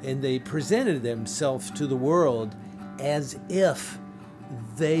 and they presented themselves to the world as if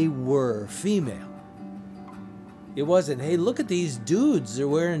they were female. It wasn't, hey, look at these dudes, they're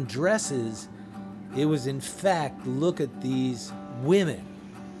wearing dresses. It was, in fact, look at these women.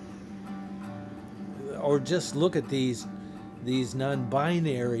 Or just look at these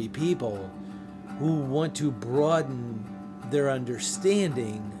non-binary people who want to broaden their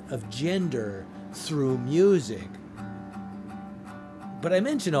understanding of gender through music. But I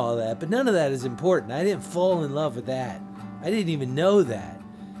mention all that, but none of that is important. I didn't fall in love with that. I didn't even know that.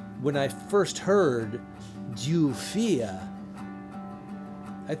 When I first heard Fia,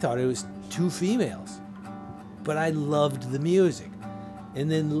 I thought it was two females. But I loved the music.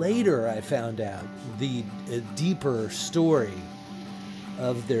 And then later I found out the deeper story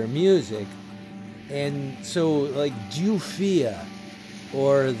of their music. And so, like Fia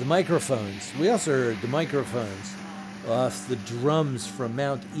or the Microphones, we also heard the Microphones. off the drums from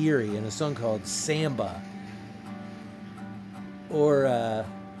Mount Erie in a song called Samba. Or,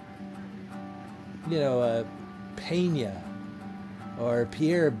 Pena or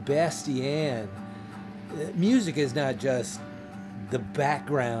Pierre Bastien. Music is not just the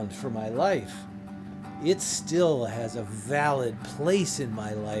background for my life. It still has a valid place in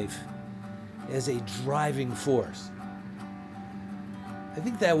my life as a driving force. I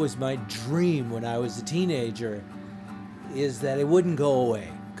think that was my dream when I was a teenager, is that it wouldn't go away.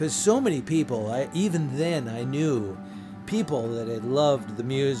 Because so many people, even then I knew people that had loved the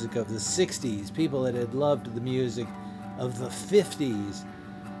music of the 60s, people that had loved the music of the 50s,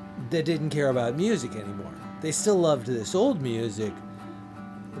 that didn't care about music anymore. They still loved this old music,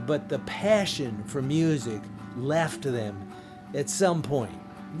 but the passion for music left them at some point.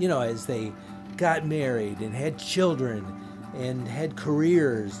 You know, as they got married and had children and had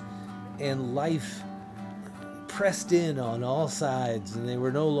careers and life pressed in on all sides and they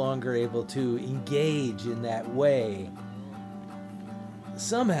were no longer able to engage in that way.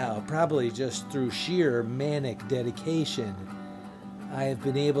 Somehow, probably just through sheer manic dedication, I have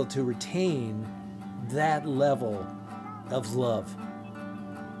been able to retain that level of love.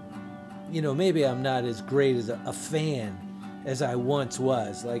 You know, maybe I'm not as great as a fan as I once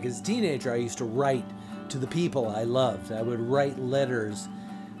was. Like as a teenager, I used to write to the people I loved. I would write letters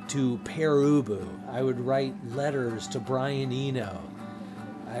to Per Ubu. I would write letters to Brian Eno.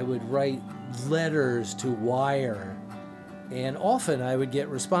 I would write letters to Wire. And often I would get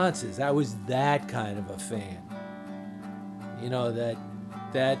responses. I was that kind of a fan. You know,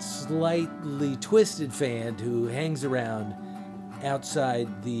 that slightly twisted fan who hangs around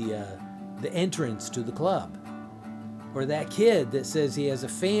outside the entrance to the club. Or that kid that says he has a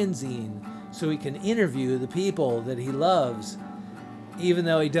fanzine so he can interview the people that he loves, even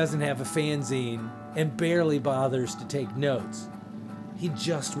though he doesn't have a fanzine and barely bothers to take notes. He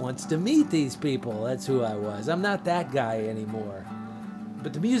just wants to meet these people. That's who I was. I'm not that guy anymore.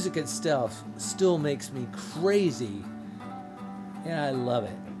 But the music itself still makes me crazy. And I love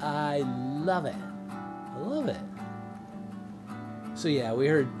it. I love it. I love it. So yeah, we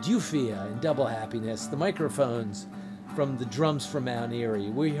heard Dufia and Double Happiness, the microphones from the drums from Mount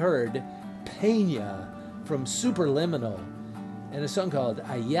Erie. We heard Pena from Superliminal and a song called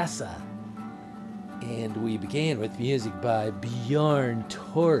Ayesa. And we began with music by Bjorn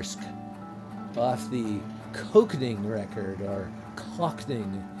Torsk off the Kokning record, or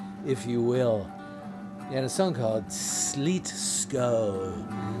Kokning, if you will, and a song called Sleetsko.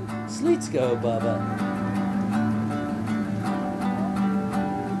 Sleetsko, Bubba.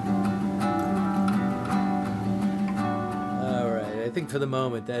 I think for the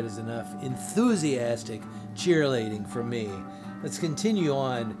moment that is enough enthusiastic cheerleading from me. Let's continue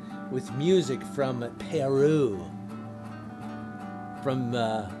on with music from Peru, from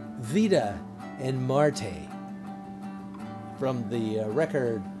Vida and Marte, from the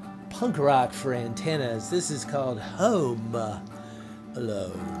record Punk Rock for Antennas. This is called Home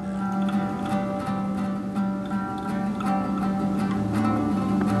Alone.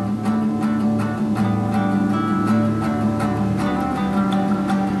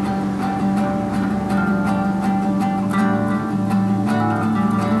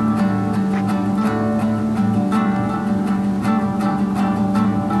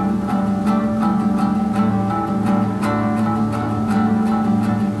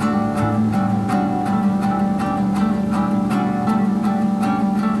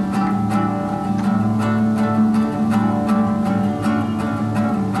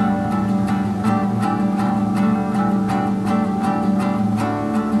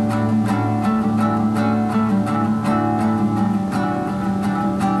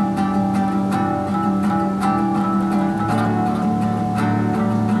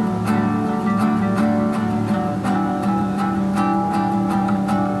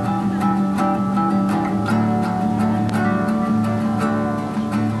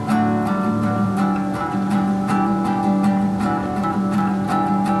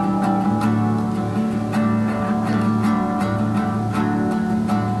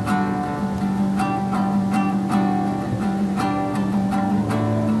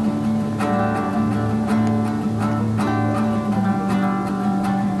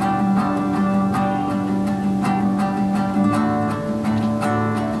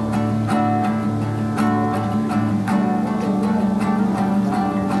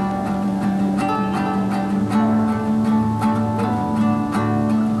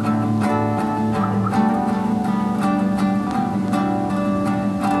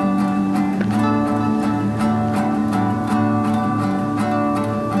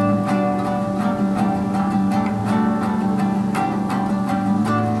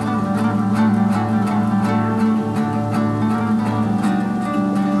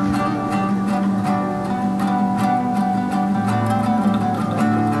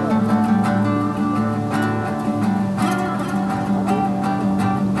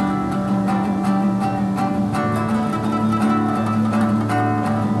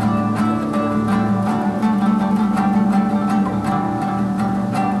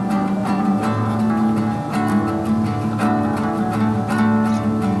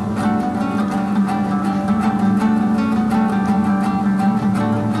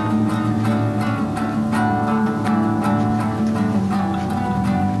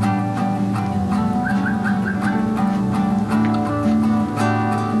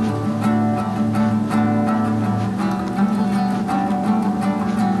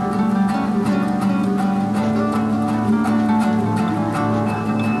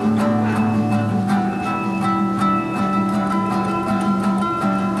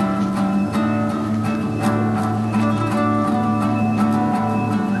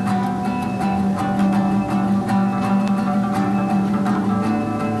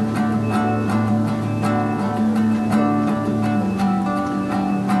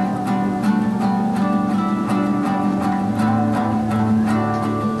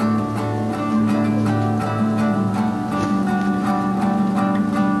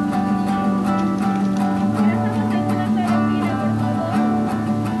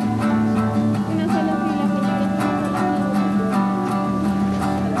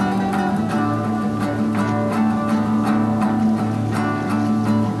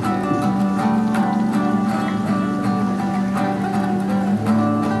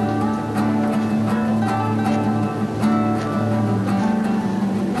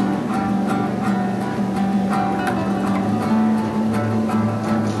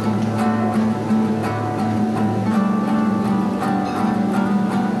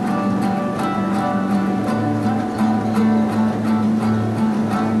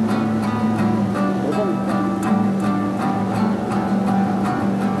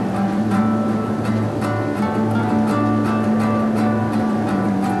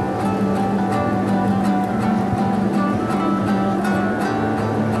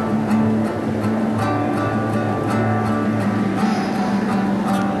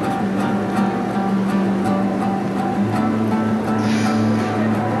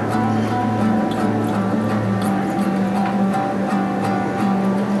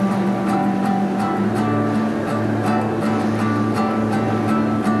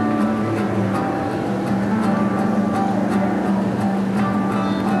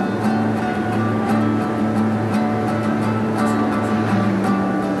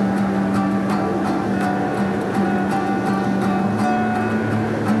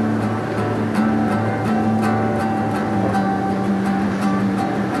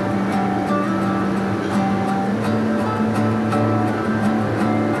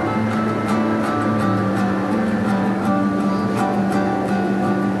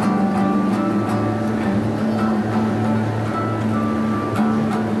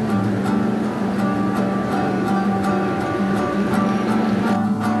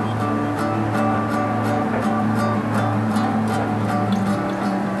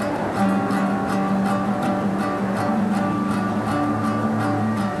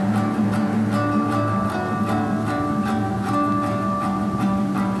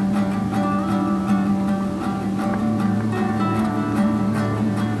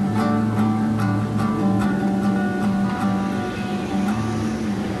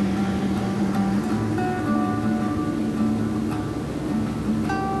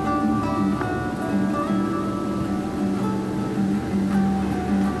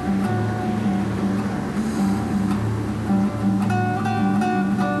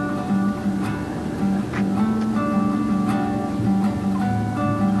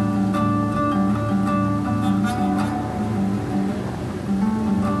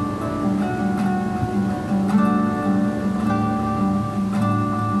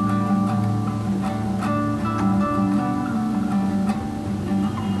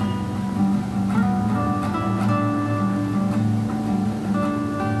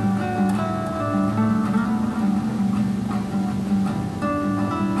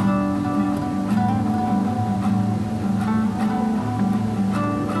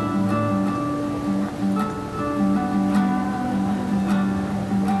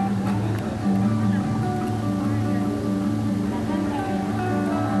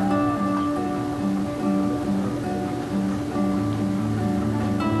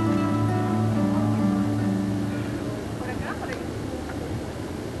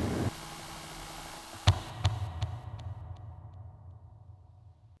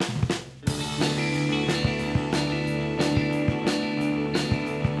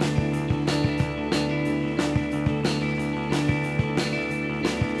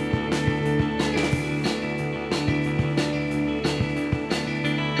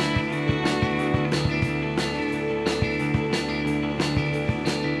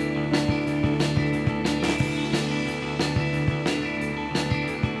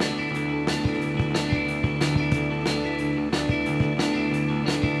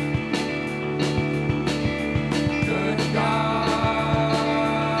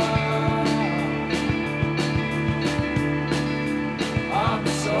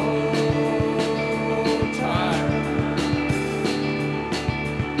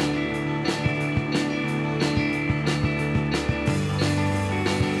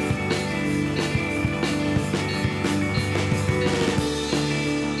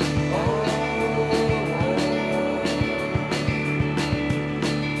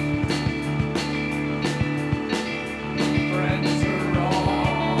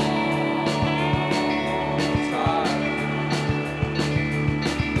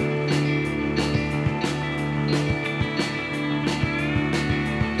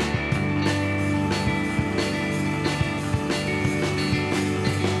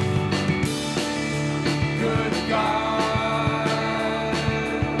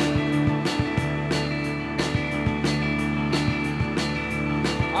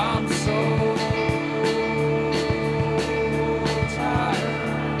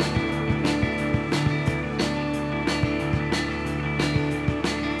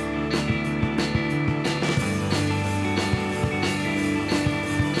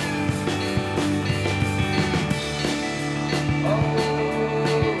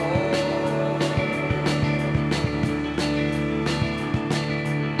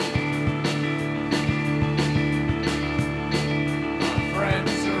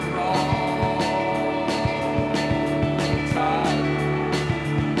 Friends are all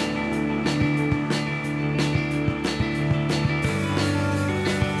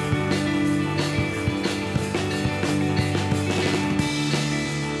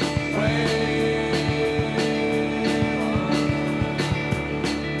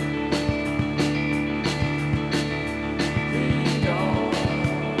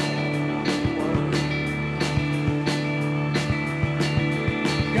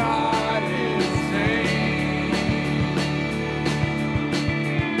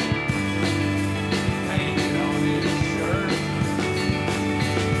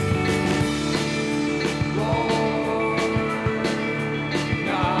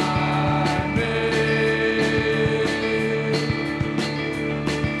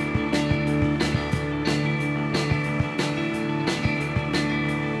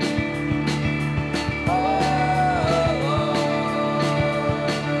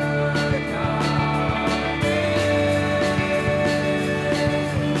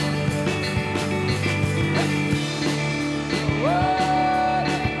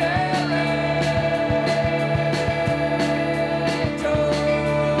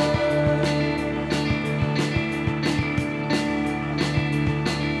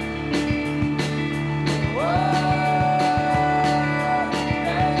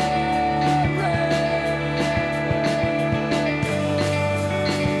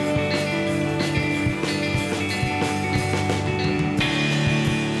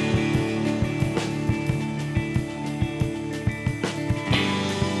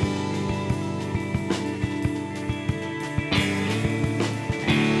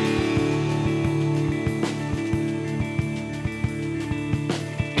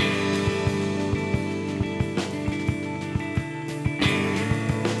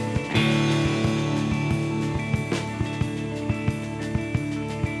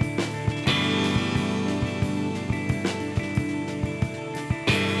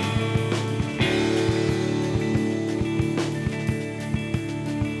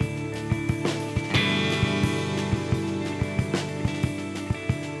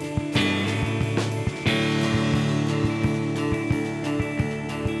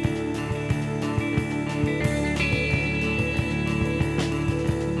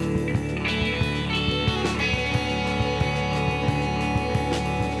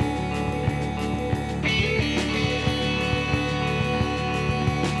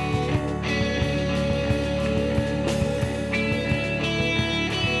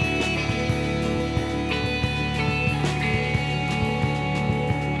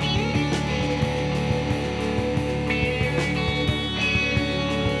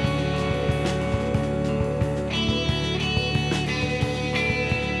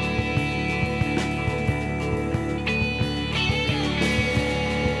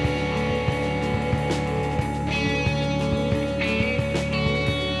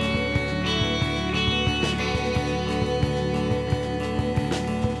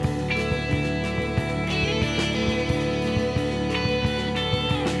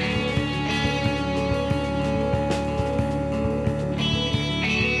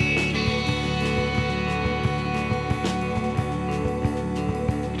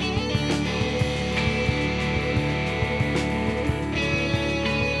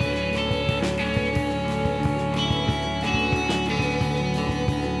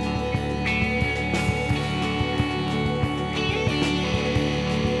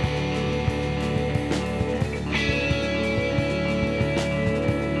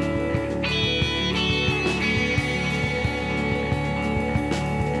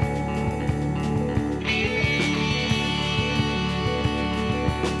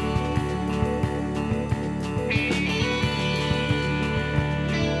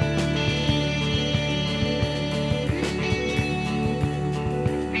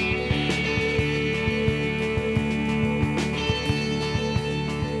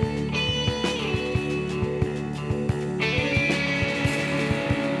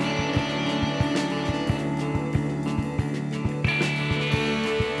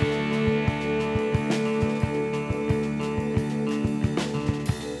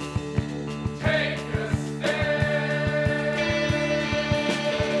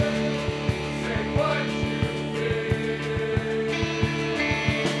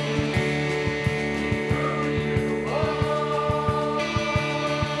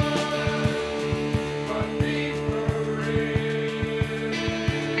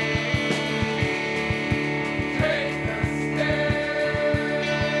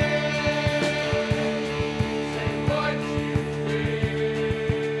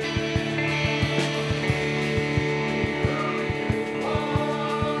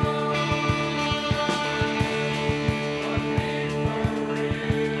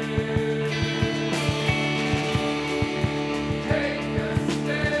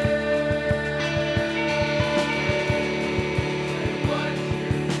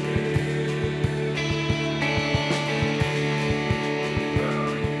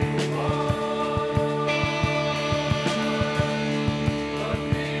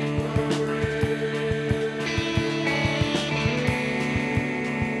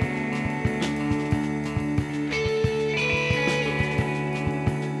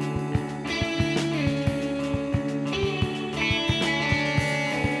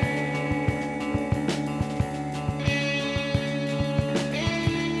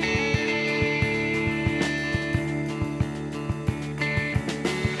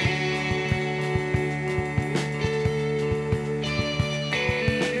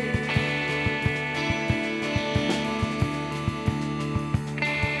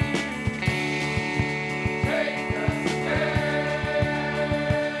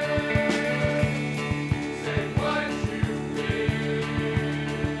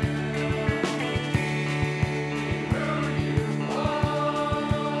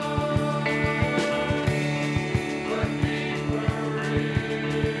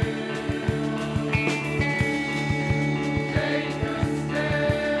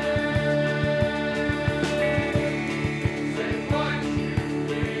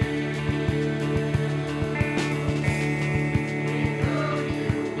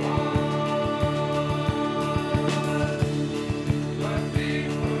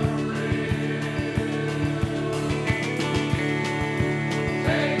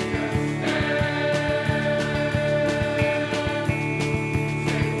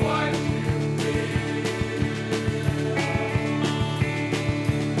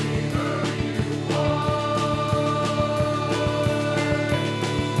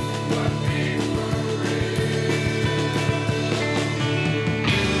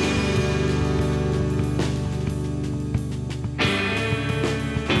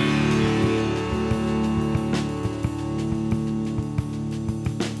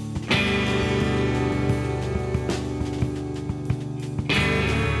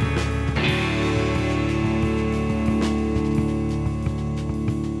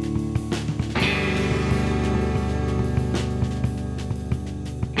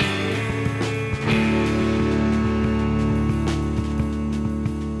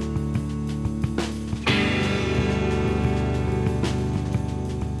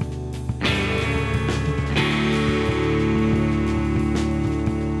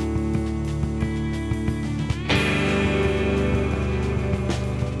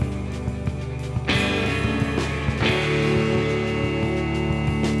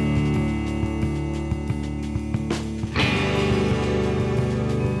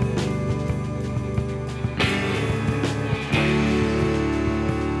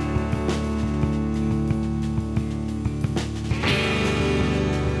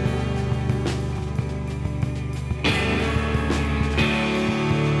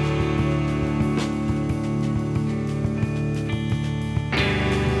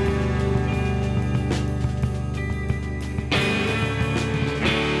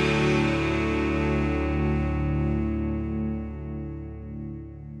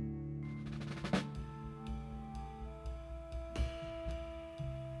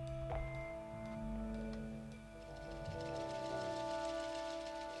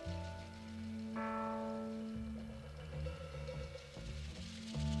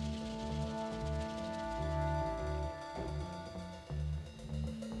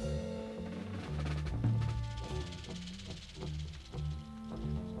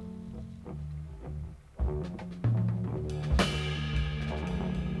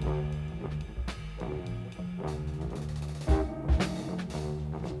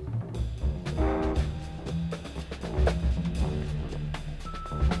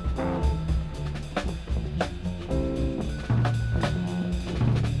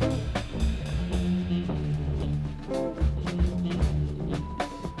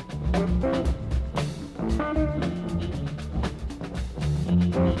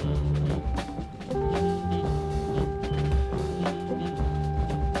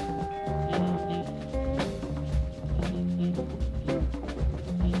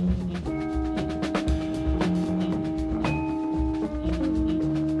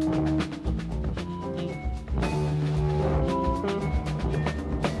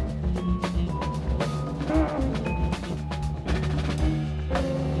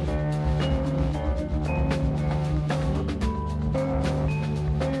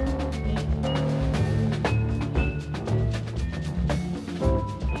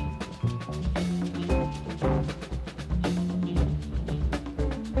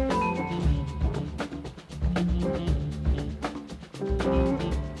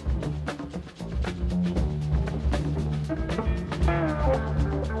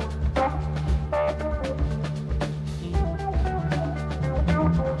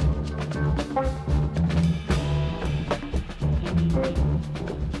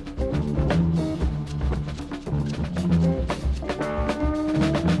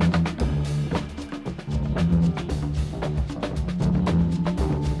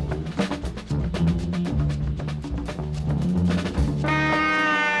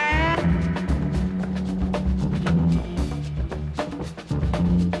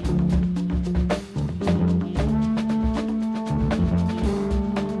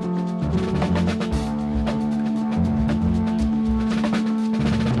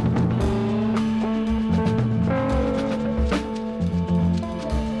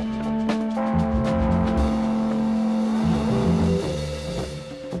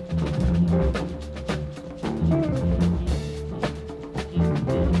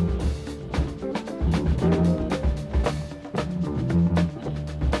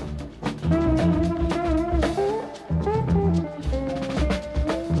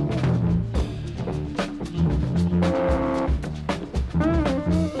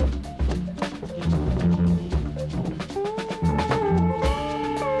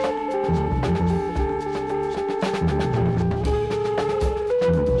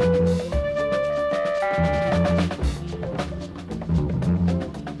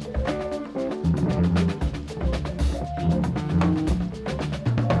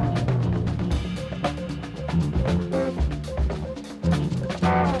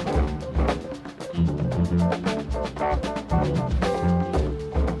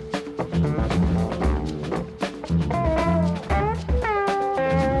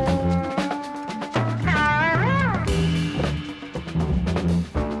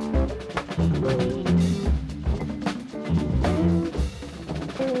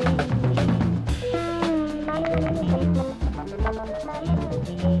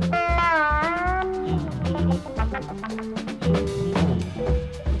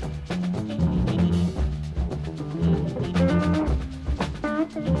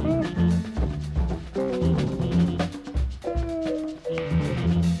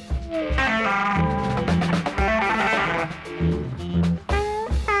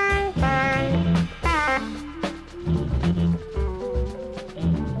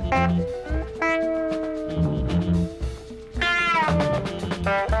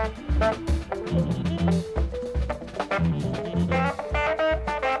Yeah,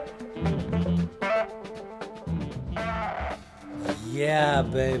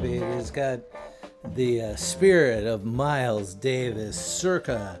 baby, it has got the spirit of Miles Davis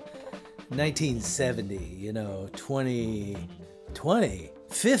circa 1970,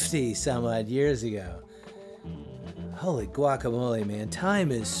 50 some odd years ago. Holy guacamole, man.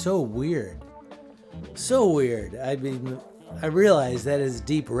 Time is so weird. So weird. I mean, I realize that is a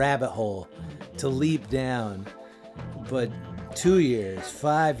deep rabbit hole to leap down, but 2 years,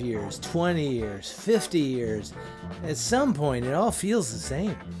 5 years, 20 years, 50 years, at some point it all feels the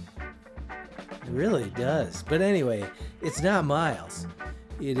same. It really does. But anyway, it's not Miles.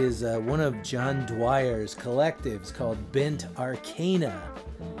 It is one of John Dwyer's collectives called Bent Arcana.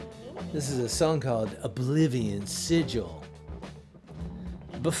 This is a song called Oblivion Sigil.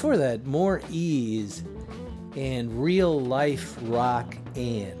 Before that, More Ease and Real Life Rock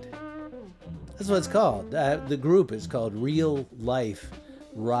And. That's what it's called. The group is called Real Life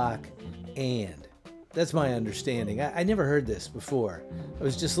Rock And. That's my understanding. I never heard this before. I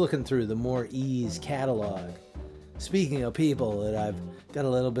was just looking through the More Ease catalog. Speaking of people that I've got a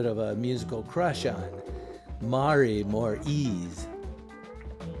little bit of a musical crush on, Mari More Ease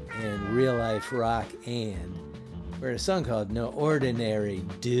and Real Life Rock And. We heard a song called No Ordinary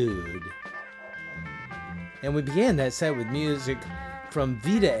Dude. And we began that set with music from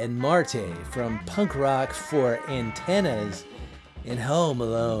Vita and Marte from Punk Rock for Antennas and Home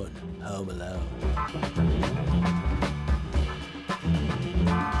Alone. Home Alone.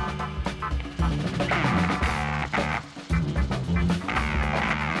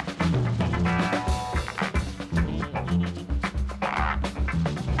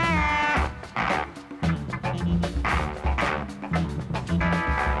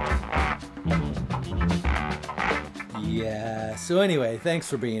 Yeah, so anyway, thanks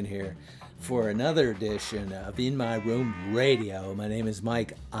for being here for another edition of In My Room Radio. My name is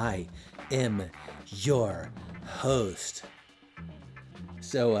Mike. I am your host.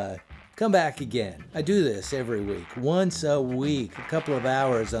 So come back again. I do this every week, once a week, a couple of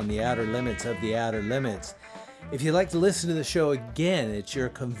hours on the outer limits of the outer limits. If you'd like to listen to the show again at your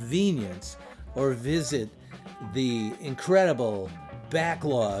convenience, or visit the incredible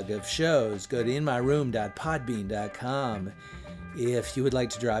backlog of shows, go to inmyroom.podbean.com. If you would like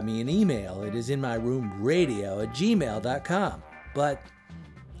to drop me an email, it is inmyroomradio@gmail.com. But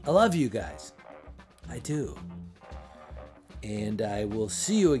I love you guys. I do. And I will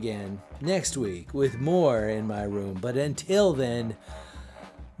see you again next week with more In My Room. But until then,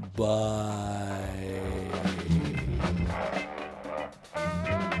 bye.